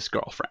from Dave's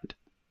girlfriend,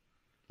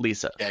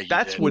 Lisa. Yeah,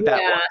 That's did. what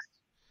that was.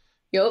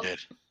 Yup.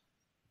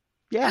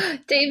 Yeah.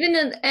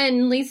 David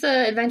and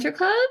Lisa Adventure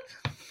Club?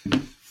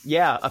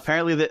 Yeah,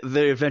 apparently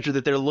the adventure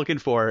that they're looking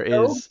for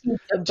is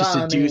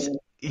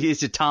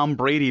to Tom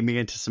Brady me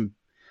into some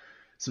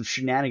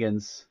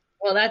shenanigans.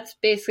 Well, that's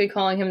basically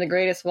calling him the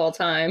greatest of all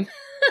time.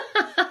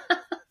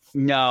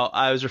 No,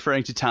 I was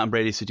referring to Tom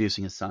Brady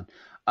seducing his son.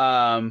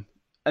 And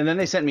then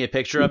they sent me a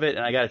picture of it,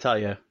 and I got to tell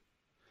you,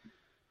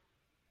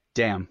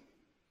 damn.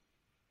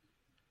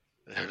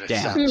 That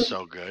sounds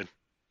so good.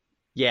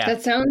 Yeah.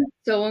 That sounds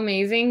so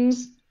amazing.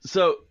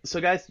 So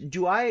guys,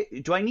 do I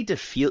need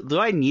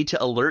to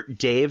alert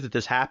Dave that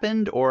this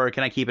happened, or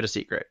can I keep it a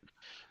secret?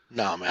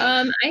 No,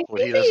 man. I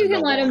think that you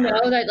can let him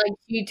know that like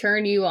she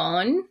turned you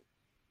on,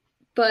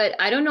 but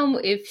I don't know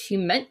if she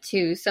meant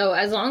to. So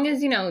as long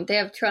as they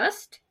have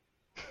trust,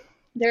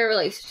 their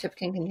relationship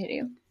can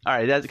continue. All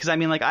right, that's because I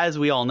mean, like as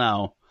we all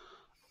know,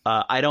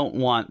 I don't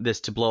want this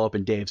to blow up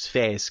in Dave's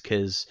face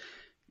because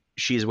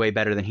she's way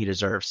better than he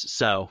deserves.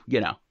 So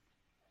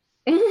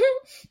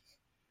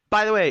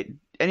By the way,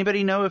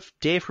 anybody know if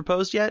Dave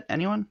proposed yet?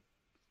 Anyone?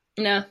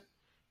 No.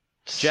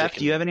 Jeff,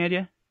 do you have any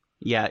idea?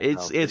 Yeah,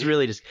 it's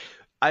really just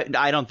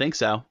I don't think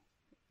so.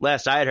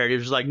 Last I had heard, he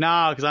was just like,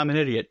 nah, because I'm an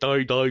idiot.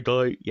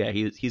 Die. Yeah,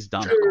 he's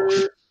dumb.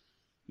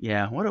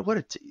 Yeah,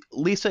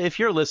 Lisa, if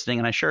you're listening,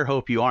 and I sure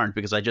hope you aren't,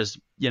 because I just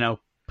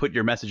put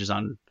your messages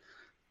on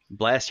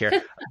blast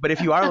here. But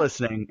if you are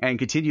listening and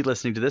continue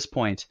listening to this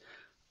point,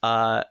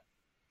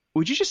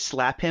 would you just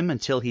slap him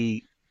until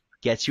he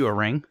gets you a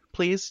ring,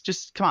 please?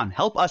 Just come on,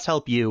 help us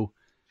help you.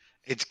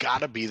 It's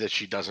got to be that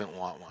she doesn't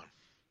want one.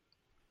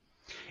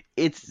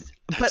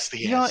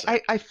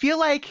 I feel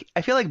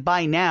like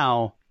by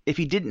now, if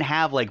he didn't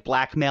have like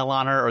blackmail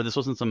on her, or this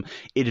wasn't some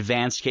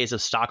advanced case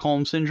of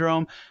Stockholm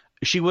syndrome,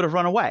 she would have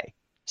run away.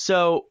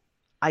 So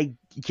I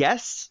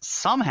guess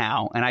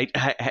somehow, and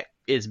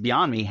it's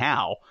beyond me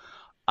how,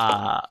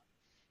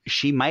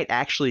 she might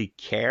actually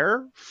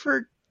care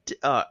for.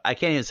 I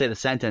can't even say the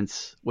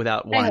sentence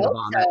without wanting to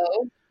vomit.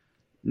 So.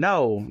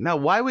 No.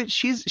 Why would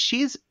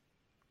she's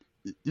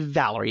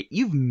Valerie?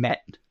 You've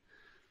met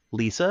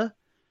Lisa.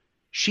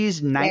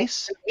 She's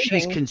nice.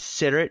 She's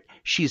considerate.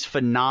 She's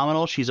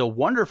phenomenal. She's a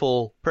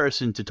wonderful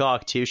person to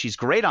talk to. She's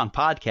great on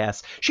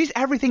podcasts. She's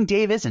everything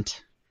Dave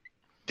isn't.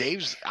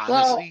 Dave's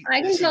honestly. Well,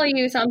 I can tell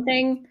you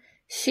something.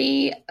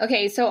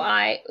 So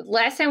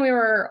last time we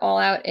were all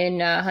out in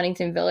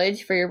Huntington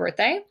Village for your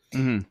birthday,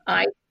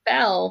 I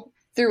fell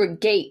through a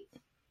gate.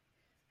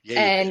 Yeah,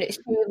 and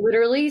she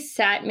literally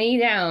sat me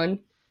down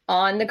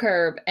on the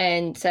curb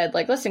and said,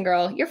 like, listen,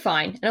 girl, you're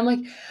fine. And I'm like,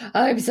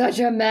 I'm such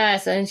a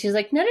mess. And she's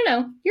like,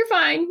 no, you're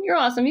fine. You're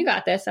awesome. You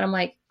got this. And I'm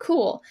like,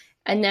 cool.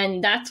 And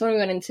then that's when we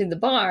went into the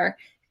bar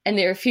and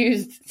they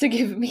refused to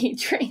give me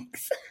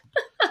drinks.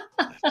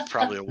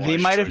 Probably a they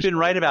might have been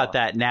right about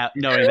that now,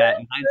 knowing that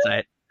in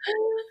hindsight.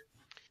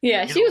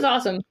 Yeah, she was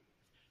awesome.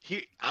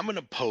 I'm going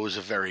to pose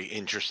a very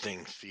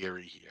interesting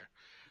theory here.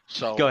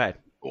 So go ahead.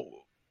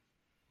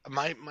 I'm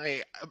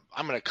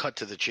going to cut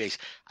to the chase.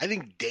 I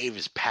think Dave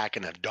is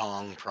packing a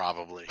dong,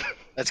 probably.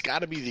 That's got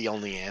to be the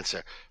only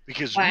answer.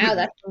 Because wow,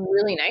 that's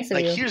really nice of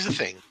you. Here's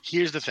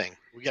the thing.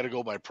 We got to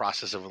go by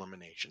process of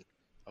elimination.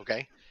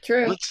 Okay?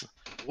 True.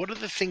 What are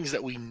the things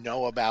that we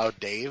know about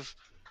Dave?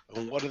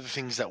 And what are the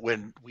things that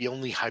we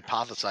only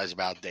hypothesize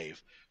about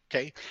Dave?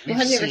 Okay? Have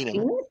you ever seen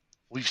him?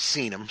 We've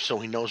seen him, so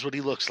he knows what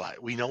he looks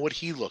like. We know what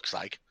he looks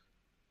like.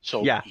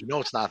 So you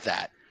know it's not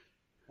that.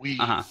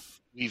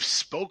 We've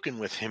spoken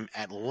with him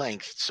at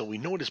length, so we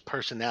know what his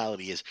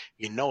personality is.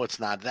 You know it's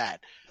not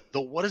that.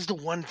 Though what is the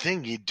one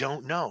thing you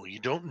don't know? You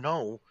don't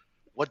know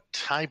what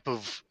type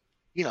of,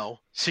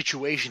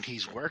 situation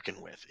he's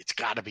working with. It's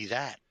got to be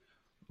that.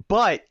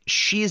 But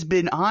she's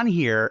been on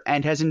here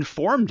and has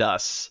informed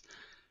us.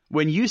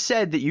 When you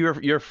said that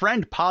your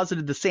friend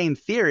posited the same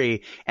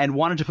theory and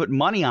wanted to put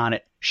money on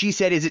it, she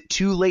said, is it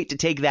too late to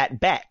take that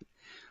bet?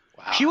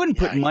 Wow, she wouldn't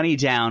put money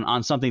down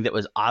on something that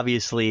was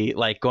obviously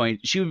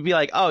she would be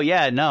like, oh,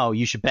 yeah, no,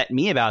 you should bet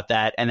me about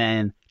that and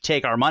then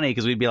take our money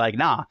because we'd be like,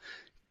 nah,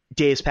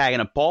 Dave's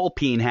packing a ball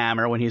peen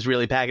hammer when he's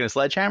really packing a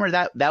sledgehammer.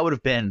 That would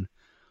have been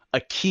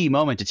a key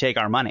moment to take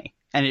our money,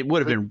 and it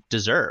would have been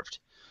deserved.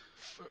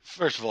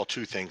 First of all,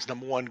 two things.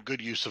 Number one, good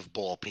use of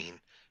ball peen.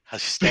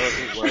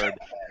 Hysterical word,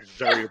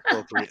 very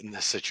appropriate in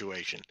this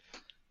situation.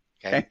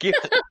 Okay? Thank you.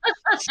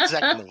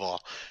 Second of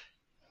all,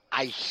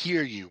 I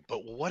hear you,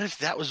 but what if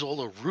that was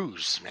all a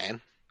ruse, man?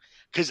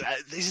 Because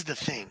this is the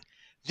thing.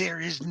 There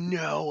is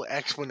no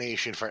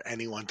explanation for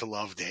anyone to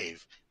love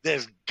Dave.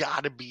 There's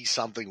got to be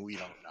something we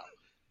don't know.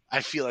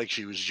 I feel like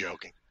she was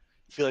joking.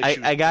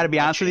 I got to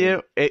be honest with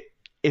you.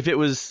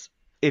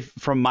 If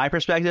from my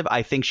perspective,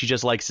 I think she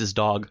just likes his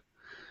dog.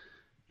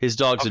 His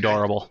dog's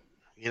adorable.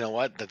 You know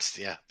what? There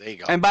you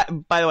go. And by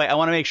the way, I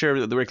want to make sure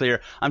that we're clear.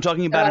 I'm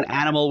talking about an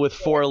animal with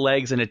 4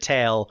 legs and a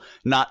tail,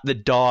 not the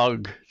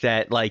dog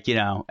that,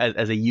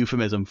 as a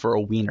euphemism for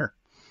a wiener.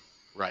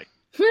 Right.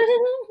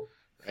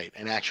 Right.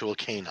 An actual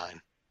canine.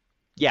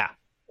 Yeah.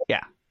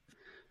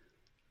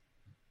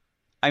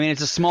 I mean,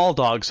 it's a small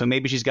dog, so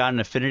maybe she's got an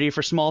affinity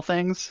for small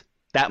things.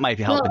 That might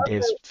be helping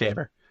Dave's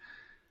favor.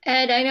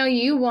 Ed, I know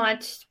you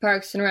watched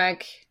Parks and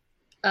Rec.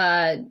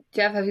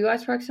 Jeff, have you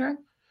watched Parks and Rec?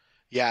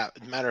 Yeah,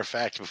 matter of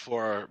fact,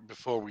 before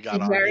we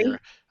got on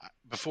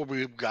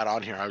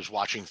here, I was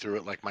watching through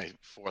it like my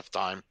 4th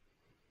time.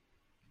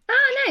 Ah,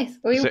 nice.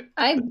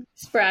 I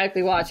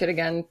sporadically watch it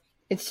again.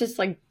 It's just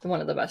like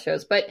one of the best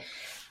shows. But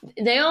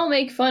they all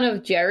make fun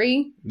of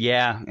Jerry.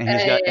 Yeah,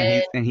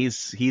 and he's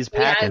packing. He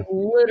has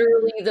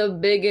literally the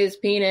biggest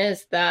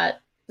penis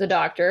that the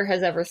doctor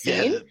has ever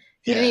seen.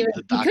 He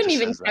couldn't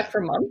even check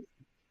for months.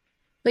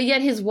 But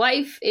yet his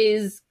wife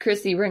is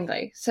Chrissy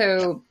Brinkley.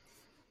 So.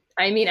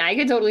 I mean, I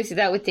could totally see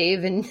that with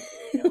Dave and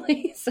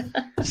Lisa.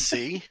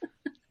 See?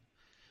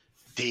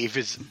 Dave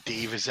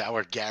is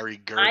our Gary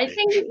Gerbich. I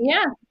think,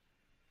 yeah.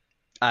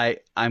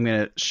 I'm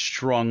going to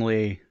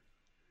strongly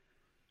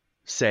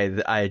say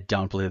that I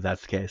don't believe that's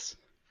the case.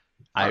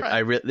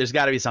 There's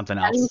got to be something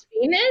else. Have you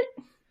seen it?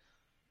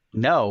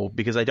 No,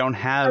 because I don't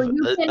have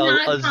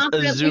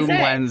a zoom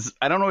lens.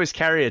 I don't always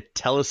carry a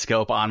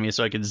telescope on me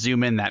so I can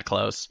zoom in that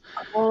close.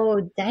 Oh,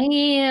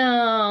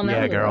 damn.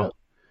 Yeah, girl.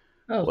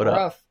 Oh, what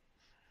rough. Up?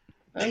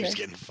 Dave's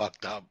getting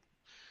fucked up.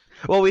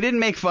 Well, we didn't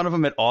make fun of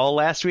him at all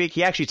last week.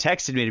 He actually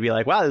texted me to be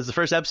like, wow, this is the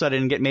first episode I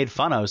didn't get made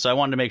fun of. So I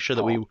wanted to make sure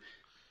that we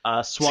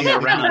swung it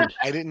around.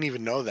 I didn't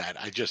even know that.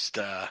 I just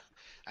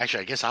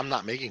actually, I guess I'm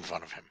not making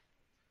fun of him.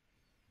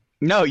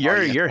 No,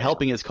 you're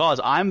helping his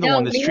cause. I'm the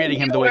one that's treating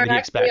him the way that he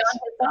expects.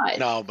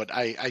 No, but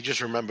I just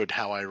remembered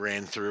how I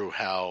ran through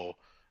how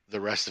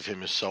the rest of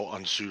him is so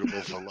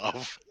unsuitable for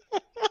love.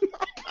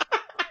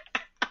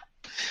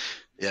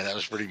 Yeah, that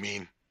was pretty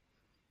mean.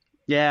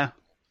 Yeah.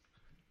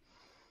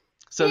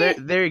 So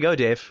there you go,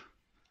 Dave.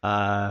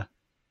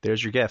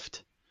 There's your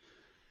gift.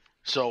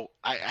 So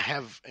I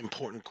have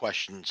important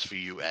questions for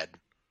you, Ed.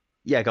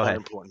 Yeah, go ahead.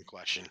 Important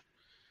question.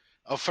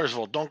 Oh, first of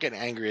all, don't get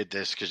angry at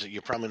this because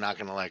you're probably not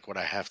going to like what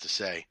I have to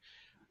say.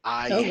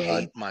 I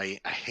hate my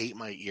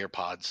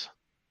earpods.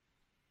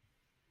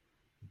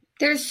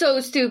 They're so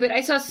stupid.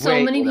 I saw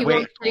so many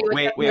people.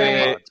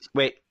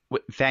 Wait.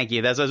 Thank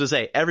you. That's what I was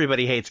going to say.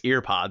 Everybody hates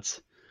ear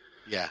pods.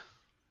 Yeah.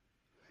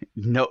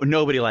 No,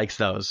 nobody likes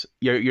those.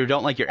 You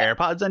don't like your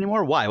AirPods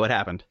anymore? Why? What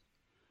happened?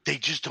 They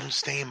just don't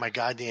stay in my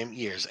goddamn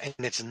ears, and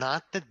it's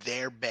not that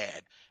they're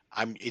bad.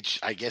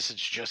 I guess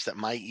it's just that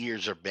my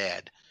ears are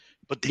bad,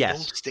 but they Yes.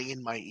 don't stay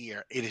in my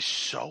ear. It is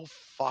so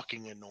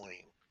fucking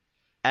annoying.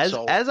 As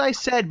I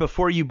said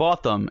before you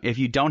bought them, if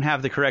you don't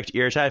have the correct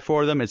ear type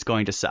for them, it's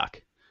going to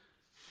suck.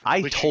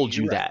 I Which told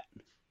you you're right. that.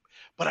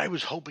 But I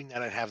was hoping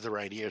that I'd have the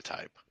right ear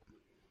type.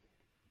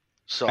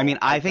 So I mean,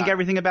 I think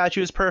everything about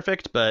you is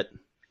perfect, but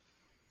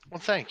Well,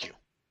 thank you.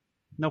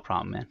 no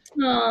problem, man.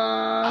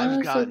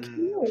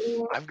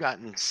 Aww, I've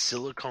gotten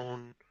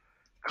silicone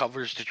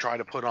covers to try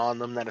to put on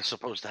them that are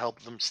supposed to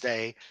help them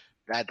stay.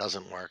 That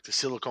doesn't work. The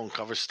silicone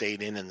cover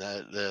stayed in, and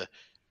the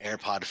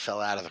AirPod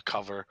fell out of the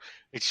cover.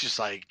 It's just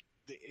like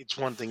it's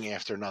one thing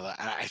after another.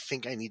 I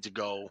think I need to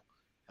go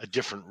a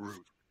different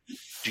route.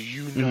 Do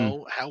you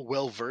know how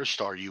well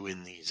versed are you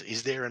in these?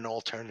 Is there an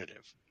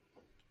alternative?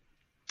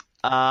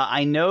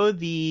 I know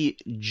the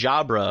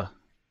Jabra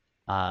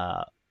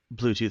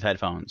Bluetooth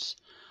headphones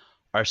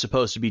are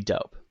supposed to be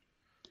dope.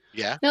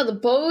 Yeah. No, the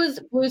Bose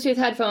Bluetooth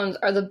headphones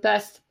are the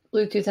best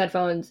Bluetooth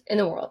headphones in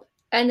the world.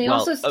 And they Well,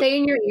 also stay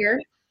in your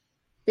ear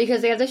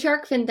because they have the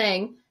shark fin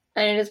thing,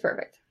 and it is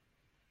perfect.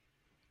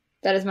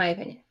 That is my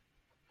opinion.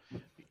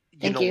 Thank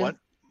You know you what?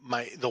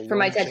 for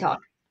my TED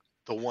Talk.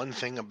 The one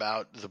thing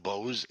about the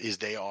Bose is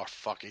they are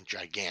fucking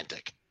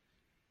gigantic.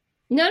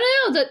 No.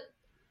 The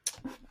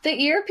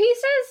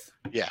earpieces?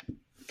 Yeah.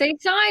 They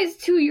size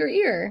to your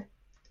ear.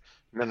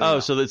 No.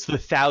 So it's the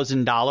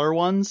 $1,000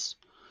 ones?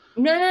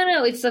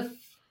 No. It's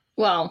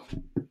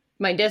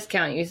my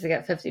discount used to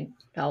get $50,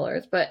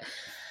 but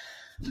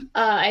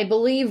I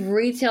believe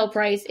retail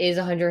price is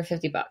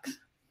 $150.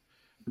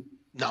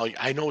 No,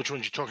 I know which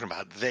ones you're talking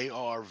about. They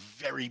are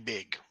very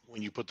big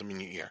when you put them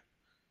in your ear.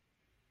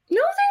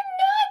 No, they're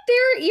not.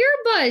 They're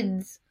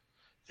earbuds.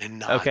 They're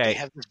not. Okay. They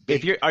have this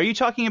big... Are you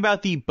talking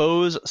about the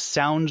Bose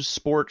Sound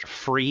Sport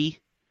Free?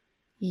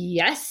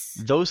 Yes.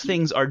 Those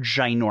things are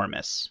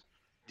ginormous.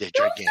 They're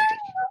gigantic.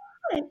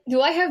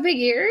 Do I have big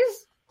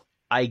ears?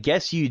 I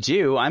guess you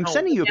do. I'm No,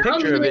 sending you a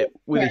picture of it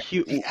with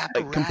The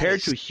apparatus.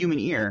 compared to a human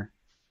ear.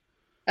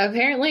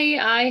 Apparently,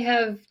 I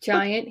have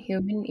giant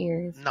human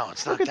ears. No,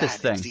 it's not Look at that. this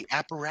thing. It's the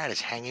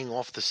apparatus hanging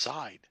off the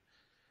side.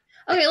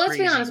 Okay, They're let's be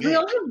crazy honest. We big.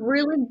 all have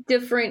really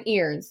different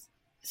ears.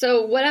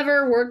 So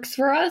whatever works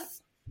for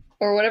us,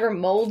 or whatever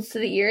molds to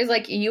the ears,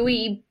 like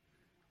UE,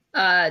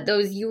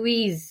 those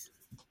UEs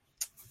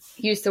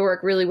used to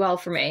work really well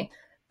for me.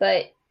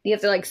 But you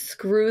have to like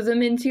screw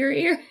them into your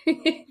ear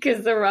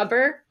because the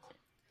rubber.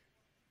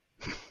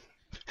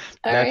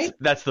 All right.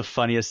 That's the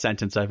funniest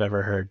sentence I've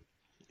ever heard.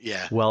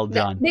 Yeah. Well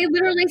done. They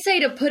literally say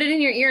to put it in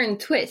your ear and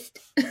twist.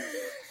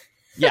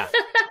 Yeah.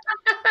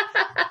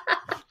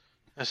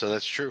 So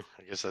that's true.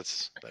 I guess that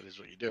is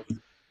what you do.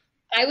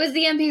 I was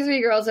the MP3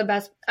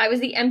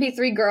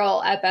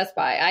 girl at Best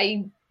Buy.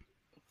 I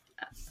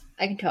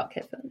can talk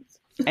headphones.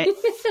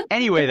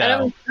 Anyway, I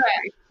though,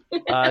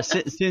 don't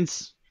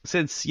since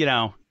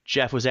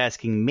Jeff was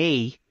asking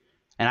me,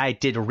 and I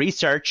did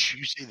research, Did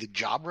you say the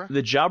Jabra?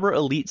 the Jabra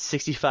Elite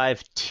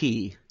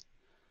 65T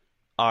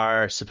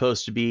are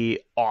supposed to be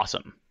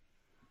awesome.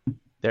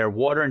 They're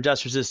water and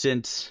dust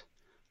resistant.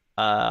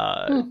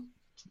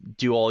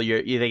 Do all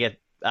they get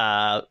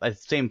the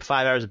same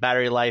 5 hours of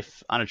battery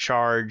life on a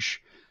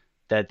charge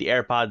that the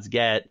AirPods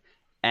get,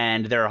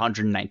 and they're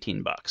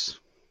 $119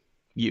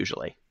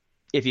 usually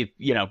if you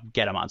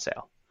get them on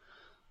sale.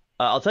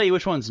 I'll tell you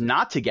which ones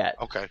not to get.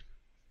 Okay.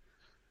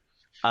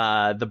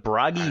 The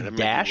Bragi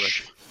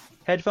Dash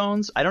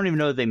headphones. I don't even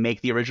know that they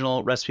make the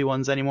original recipe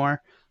ones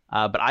anymore,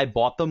 but I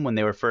bought them when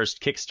they were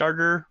first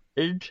Kickstartered.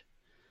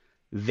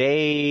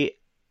 I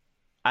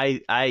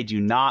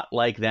do not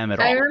like them at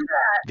all. I remember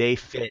that. They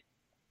fit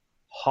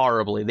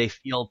horribly. They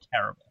feel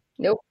terrible.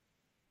 Nope.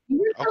 You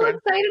were so Okay.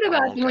 excited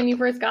about them when Okay. you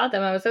first got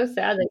them. I was so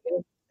sad that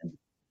you.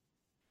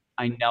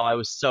 I know. I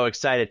was so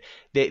excited.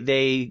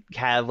 They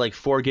have like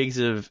 4 gigs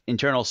of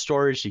internal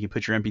storage. So you can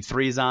put your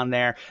MP3s on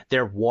there.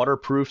 They're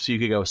waterproof, so you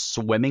could go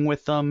swimming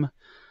with them.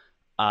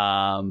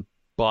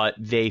 But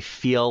they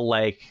feel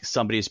like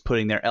somebody's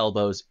putting their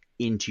elbows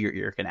into your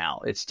ear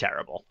canal. It's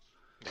terrible.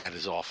 That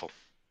is awful.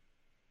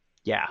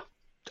 Yeah.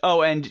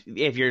 Oh, and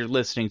if you're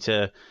listening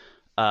to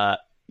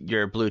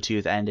your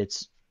Bluetooth and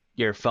it's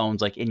your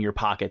phone's like in your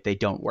pocket, they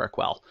don't work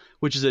well,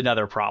 which is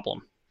another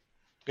problem.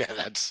 Yeah,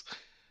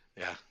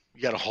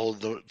 you got to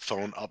hold the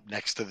phone up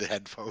next to the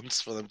headphones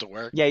for them to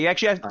work. Yeah, you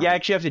actually have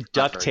to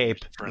duct very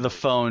tape friendly. the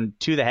phone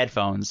to the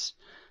headphones,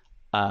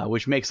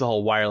 which makes the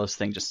whole wireless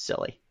thing just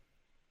silly.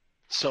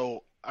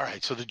 So, all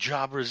right. So the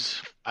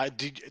Jabras.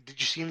 Did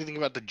you see anything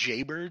about the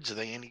Jaybirds? Are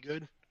they any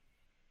good?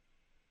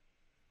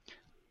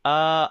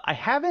 I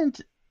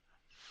haven't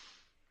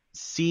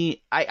seen.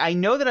 I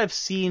know that I've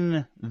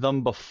seen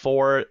them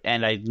before,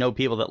 and I know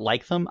people that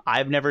like them.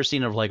 I've never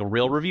seen a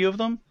real review of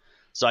them,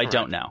 so I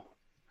don't know.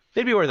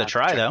 They'd be worth a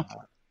try, though.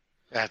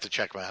 I have to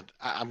check them out.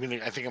 I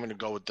think I'm gonna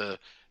go with the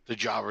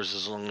Jabras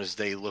as long as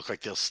they look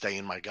like they'll stay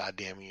in my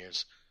goddamn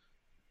ears.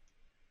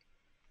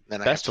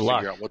 Then I Best have of to luck.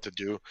 figure out what to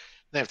do.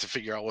 Then I have to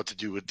figure out what to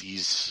do with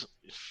these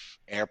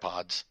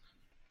AirPods.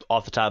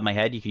 Off the top of my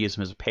head, you could use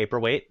them as a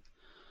paperweight.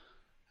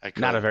 I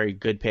could, Not a very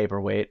good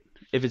paperweight.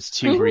 If it's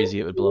too breezy,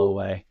 it would blow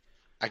away.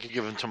 I could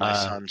give them to my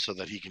son so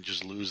that he can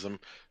just lose them.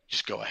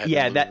 Just go ahead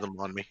and lose them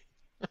on me.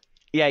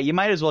 Yeah, you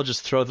might as well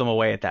just throw them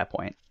away at that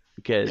point.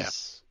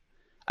 Because,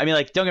 I mean,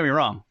 like, don't get me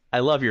wrong. I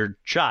love your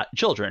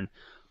children,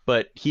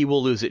 but he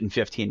will lose it in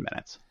 15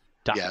 minutes.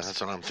 Tops. Yeah, that's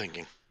what I'm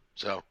thinking.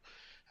 So,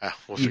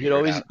 we'll you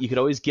figure it out. You could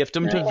always gift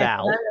them to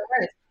Val.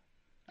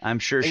 I'm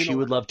sure Hey, she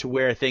would love to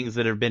wear things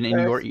that have been in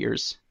your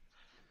ears.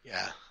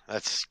 Yeah,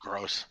 that's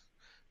gross.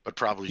 But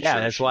probably yeah,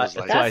 true. that's why. That's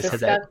why I said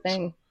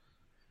disgusting. that.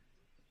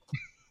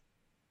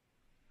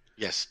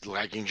 Yes,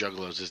 liking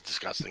juggalos is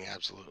disgusting.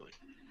 Absolutely,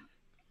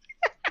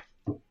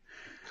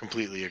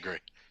 completely agree.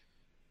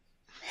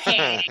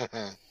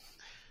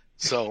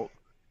 So,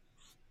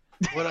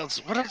 what else?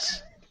 What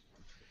else?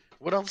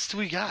 What else do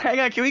we got? Hang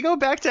on, can we go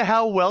back to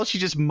how well she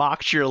just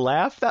mocked your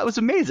laugh? That was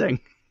amazing.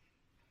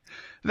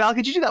 Val,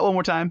 could you do that one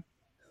more time?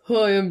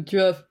 Hi, I'm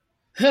Jeff.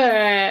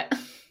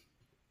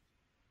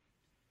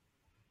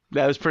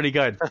 That was pretty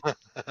good.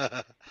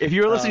 If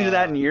you were listening to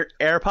that in your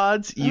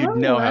AirPods, you'd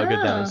know how good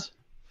that is.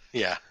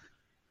 Yeah.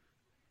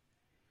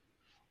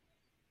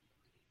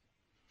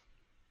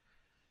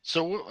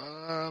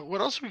 So,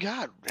 what else we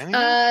got?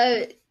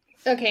 Anything?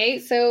 Okay,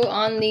 so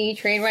on the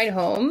train ride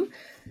home,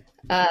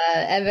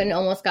 Evan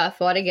almost got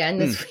fought again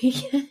this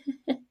weekend.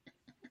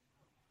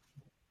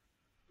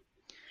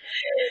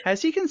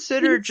 Has he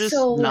considered just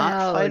so not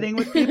loud. fighting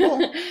with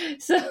people?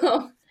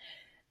 So,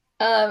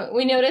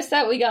 we noticed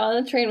that we got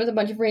on the train with a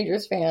bunch of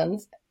Rangers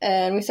fans,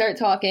 and we started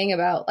talking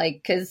about, like,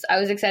 because I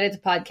was excited to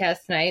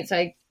podcast tonight, so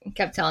I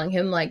kept telling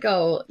him, like,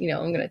 oh, you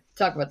know, I'm going to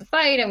talk about the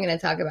fight, I'm going to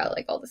talk about,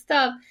 like, all the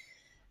stuff,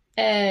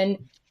 and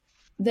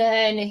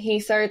then he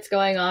starts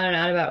going on and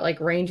on about,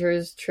 like,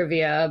 Rangers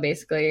trivia,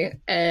 basically,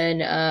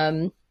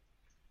 and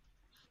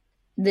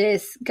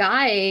this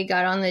guy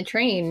got on the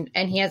train,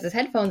 and he has his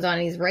headphones on,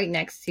 and he's right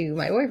next to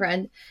my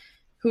boyfriend,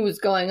 who's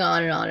going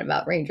on and on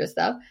about Rangers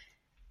stuff.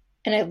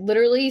 And I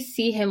literally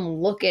see him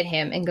look at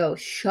him and go,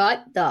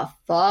 shut the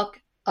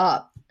fuck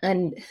up.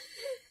 And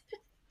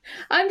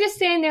I'm just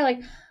standing there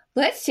like,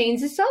 let's change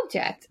the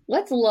subject.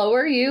 Let's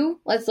lower your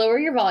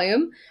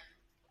volume.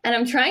 And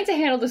I'm trying to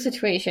handle the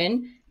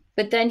situation.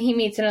 But then he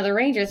meets another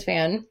Rangers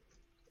fan.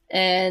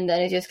 And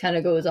then it just kind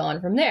of goes on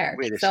from there.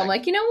 Wait a so second. I'm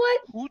like, you know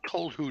what? Who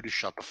told who to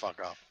shut the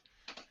fuck up?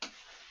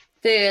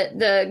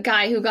 The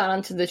guy who got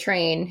onto the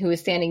train who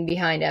was standing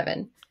behind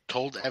Evan.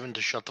 Told Evan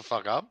to shut the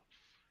fuck up?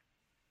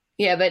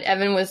 Yeah, but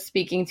Evan was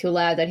speaking too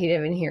loud that he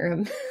didn't even hear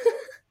him.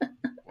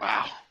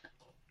 Wow.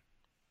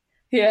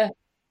 Yeah.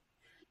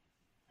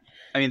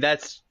 I mean,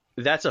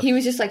 he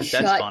was just like,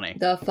 shut funny.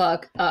 the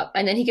fuck up.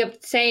 And then he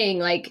kept saying,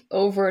 like,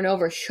 over and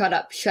over, shut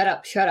up, shut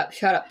up, shut up,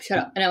 shut up, shut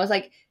up. And I was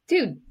like,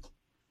 dude,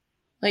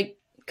 like,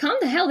 calm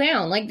the hell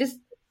down. Like, this,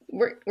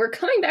 we're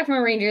coming back from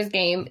a Rangers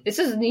game. This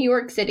is New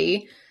York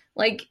City.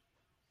 Like,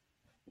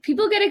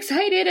 people get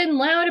excited and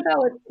loud about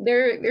what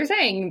they're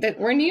saying,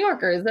 that we're New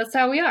Yorkers. That's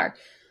how we are.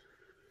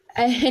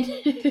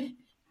 And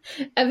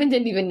Evan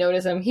didn't even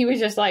notice him. He was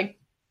just like,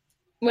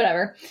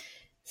 whatever.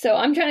 So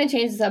I'm trying to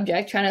change the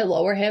subject, trying to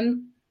lower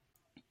him.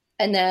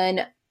 And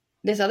then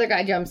this other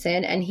guy jumps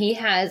in, and he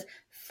has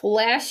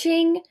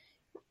flashing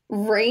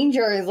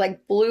Rangers,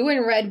 like blue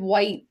and red,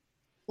 white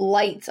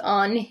lights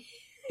on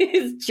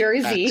his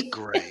jersey. That's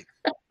great.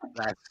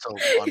 That's so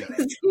funny. It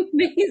was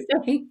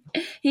amazing.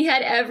 He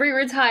had every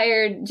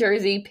retired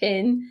jersey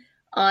pin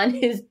on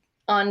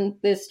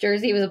this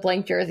jersey. It was a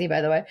blank jersey,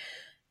 by the way.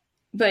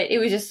 But it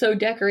was just so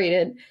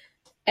decorated.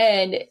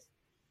 And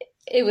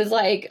it was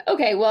like,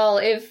 okay, well,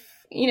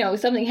 if, you know,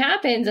 something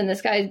happens and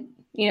this guy,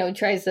 you know,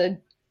 tries to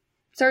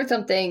start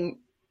something,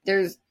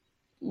 there's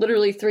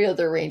literally 3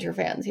 other Ranger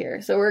fans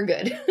here. So we're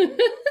good.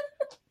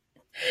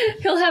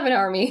 He'll have an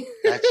army.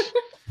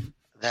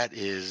 That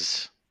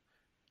is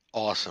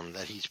awesome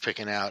that he's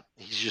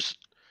just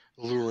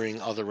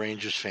luring other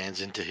Rangers fans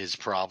into his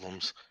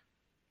problems.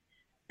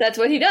 That's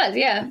what he does,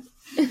 yeah.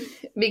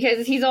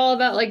 Because he's all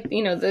about, like,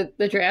 you know,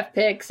 the draft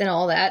picks and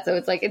all that. So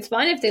it's like, it's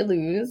fine if they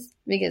lose,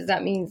 because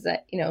that means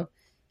that, you know,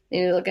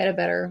 maybe they'll get a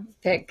better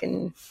pick.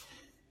 And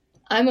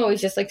I'm always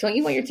just like, don't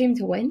you want your team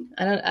to win?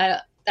 I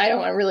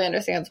don't really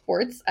understand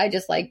sports. I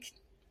just like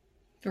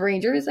the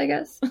Rangers, I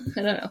guess.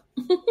 I don't know.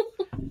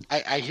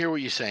 I hear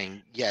what you're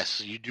saying.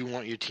 Yes, you do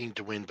want your team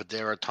to win, but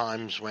there are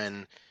times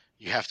when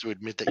you have to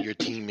admit that your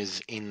team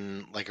is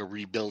in, like, a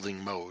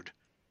rebuilding mode.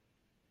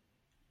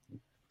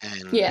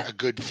 And a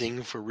good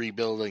thing for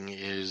rebuilding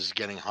is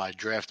getting high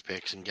draft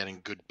picks and getting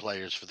good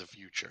players for the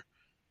future.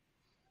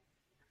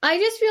 I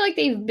just feel like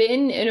they've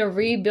been in a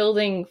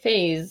rebuilding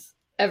phase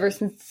ever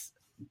since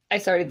I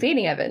started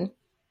dating Evan.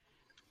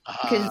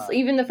 Because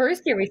even the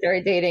first year we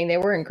started dating, they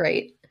weren't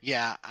great.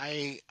 Yeah,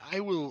 I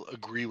will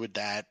agree with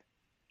that.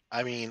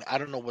 I mean, I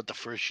don't know what the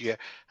first year.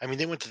 I mean,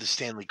 they went to the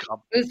Stanley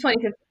Cup. It was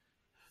 2015.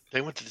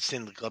 They went to the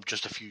Stanley Cup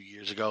just a few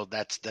years ago.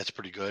 That's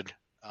pretty good.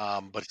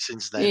 But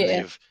since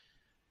then,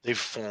 they've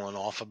fallen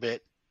off a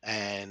bit.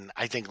 And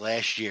I think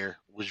last year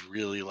was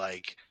really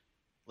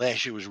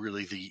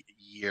the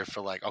year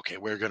for like, okay,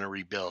 we're going to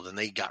rebuild. And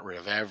they got rid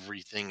of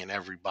everything and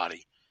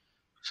everybody.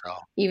 So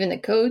Even the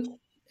coach,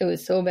 it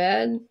was so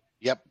bad.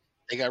 Yep.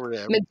 They got rid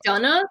of everybody.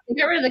 McDonough, they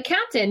got rid of the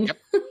captain. Yep.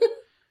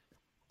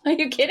 Are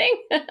you kidding?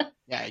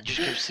 Yeah, I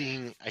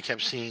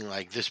kept seeing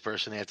like this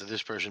person after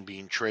this person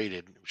being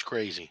traded. It was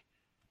crazy.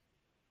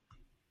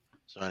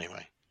 So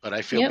anyway, but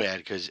I feel bad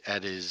because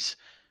Ed is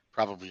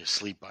probably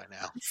asleep by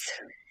now.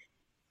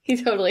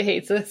 He totally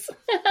hates this.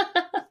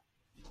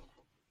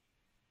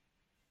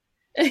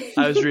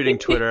 I was reading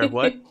Twitter.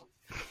 What?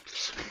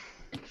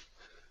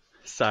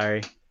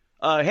 Sorry.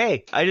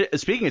 Hey,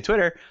 speaking of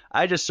Twitter,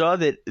 I just saw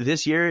that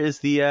this year is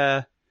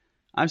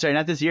I'm sorry,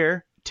 not this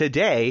year.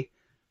 Today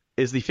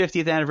is the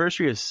 50th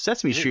anniversary of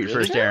Sesame Street really?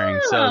 first airing,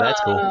 so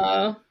that's cool.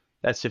 Oh.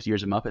 That's 50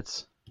 years of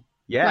Muppets.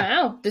 Yeah.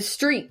 Wow, the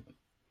street.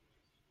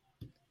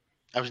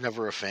 I was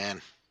never a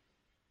fan.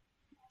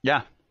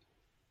 Yeah.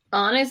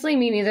 Honestly,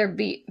 me neither.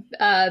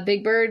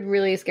 Big Bird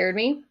really scared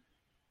me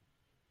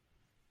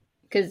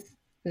because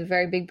he's a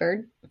very big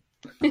bird.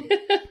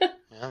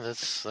 Yeah,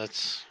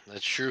 that's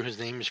true. His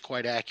name is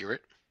quite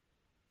accurate.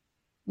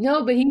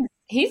 No, but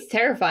he's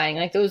terrifying.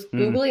 Like those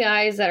googly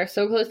eyes that are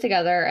so close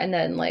together, and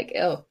then like,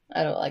 oh,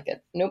 I don't like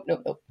it. Nope.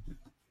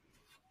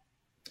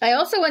 I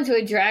also went to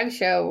a drag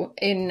show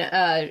in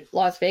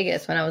Las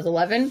Vegas when I was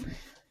 11,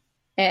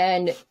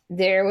 and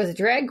there was a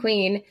drag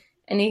queen,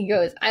 and he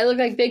goes, "I look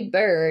like Big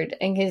Bird,"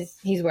 and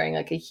he's wearing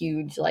like a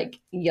huge like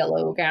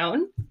yellow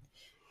gown.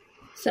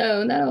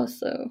 So that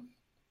also,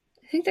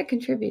 I think that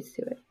contributes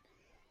to it.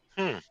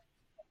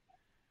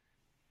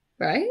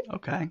 Right?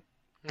 Okay.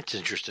 That's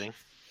interesting.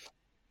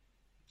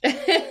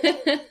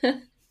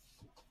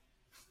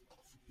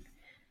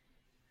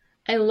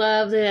 I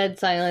love the dead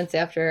silence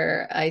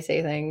after I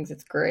say things.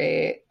 It's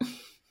great.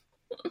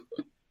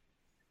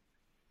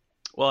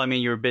 Well, I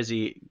mean, you were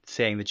busy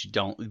saying that you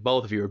don't.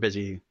 Both of you were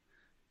busy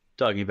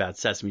talking about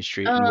Sesame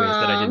Street in ways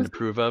that I didn't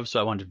approve of, so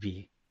I wanted to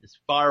be as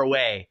far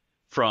away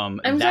from.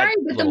 I'm that sorry,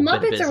 but the little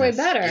bit of Muppets are way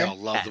business. better. Yeah, I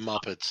love the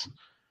Muppets.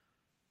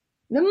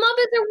 The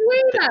Muppets are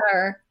way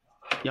better.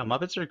 Yeah,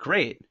 Muppets are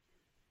great.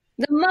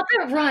 The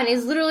Muppet Run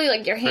is literally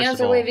like your hands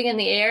First are of all- waving in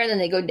the air, and then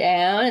they go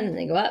down, and then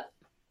they go up.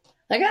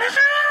 Like, ah!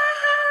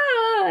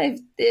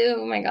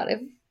 Oh my god,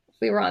 if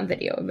we were on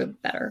video, it would be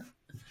better.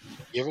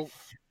 You ever?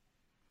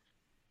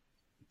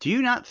 Do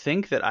you not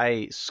think that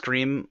I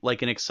scream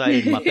like an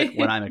excited Muppet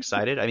when I'm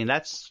excited? I mean,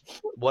 that's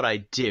what I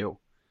do.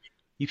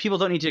 You people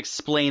don't need to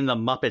explain the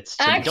Muppets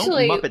to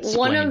Actually, me. Don't Muppet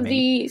one explain of me.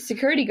 the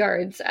security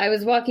guards, I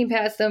was walking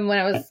past them when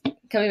I was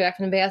coming back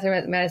from the bathroom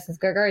at Madison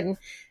Square Garden,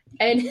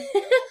 and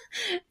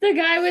the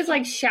guy was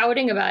like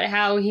shouting about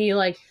how he's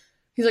like,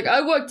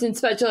 I worked in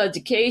special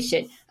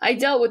education. I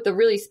dealt with the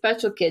really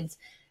special kids.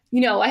 You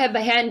know, I have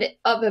my hand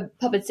up a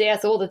puppet's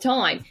ass all the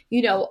time.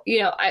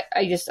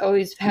 I just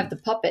always have the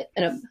puppet,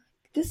 and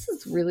this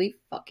is really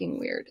fucking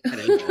weird.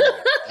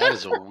 That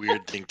is a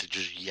weird thing to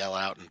just yell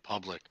out in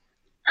public.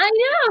 I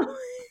know.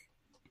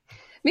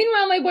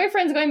 Meanwhile, my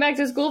boyfriend's going back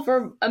to school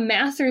for a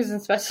master's in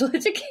special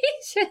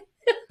education.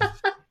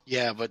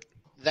 Yeah, but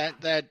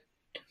that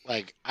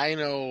like I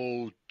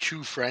know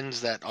two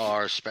friends that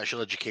are special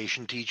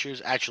education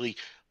teachers. Actually,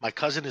 my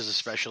cousin is a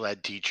special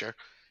ed teacher,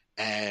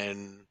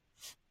 and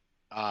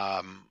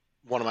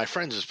one of my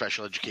friends is a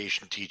special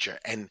education teacher,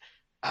 and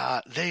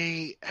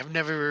they have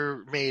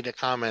never made a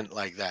comment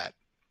like that.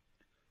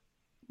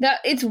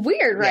 It's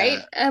weird, right?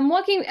 Yeah. I'm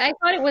walking. I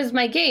thought it was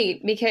my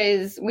gate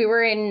because we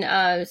were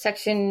in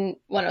section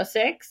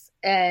 106,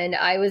 and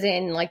I was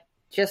in like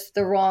just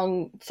the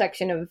wrong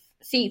section of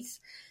seats.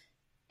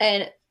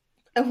 And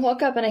I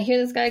walk up and I hear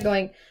this guy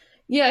going,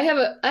 "Yeah,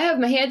 I have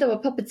my hand up a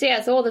puppet's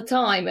ass all the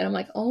time." And I'm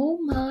like, "Oh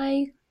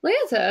my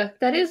Lanta,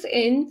 that is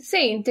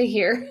insane to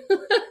hear."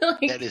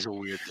 Like, That is a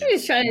weird thing. I'm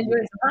just trying to do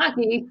some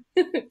hockey.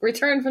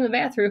 Return from the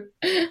bathroom.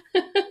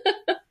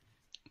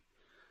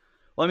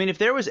 Well, I mean, if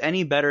there was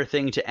any better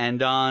thing to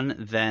end on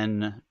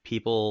than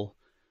people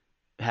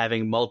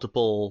having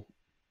multiple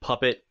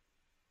puppet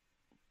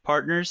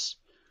partners,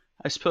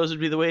 I suppose would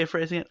be the way of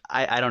phrasing it.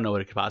 I don't know what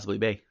it could possibly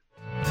be.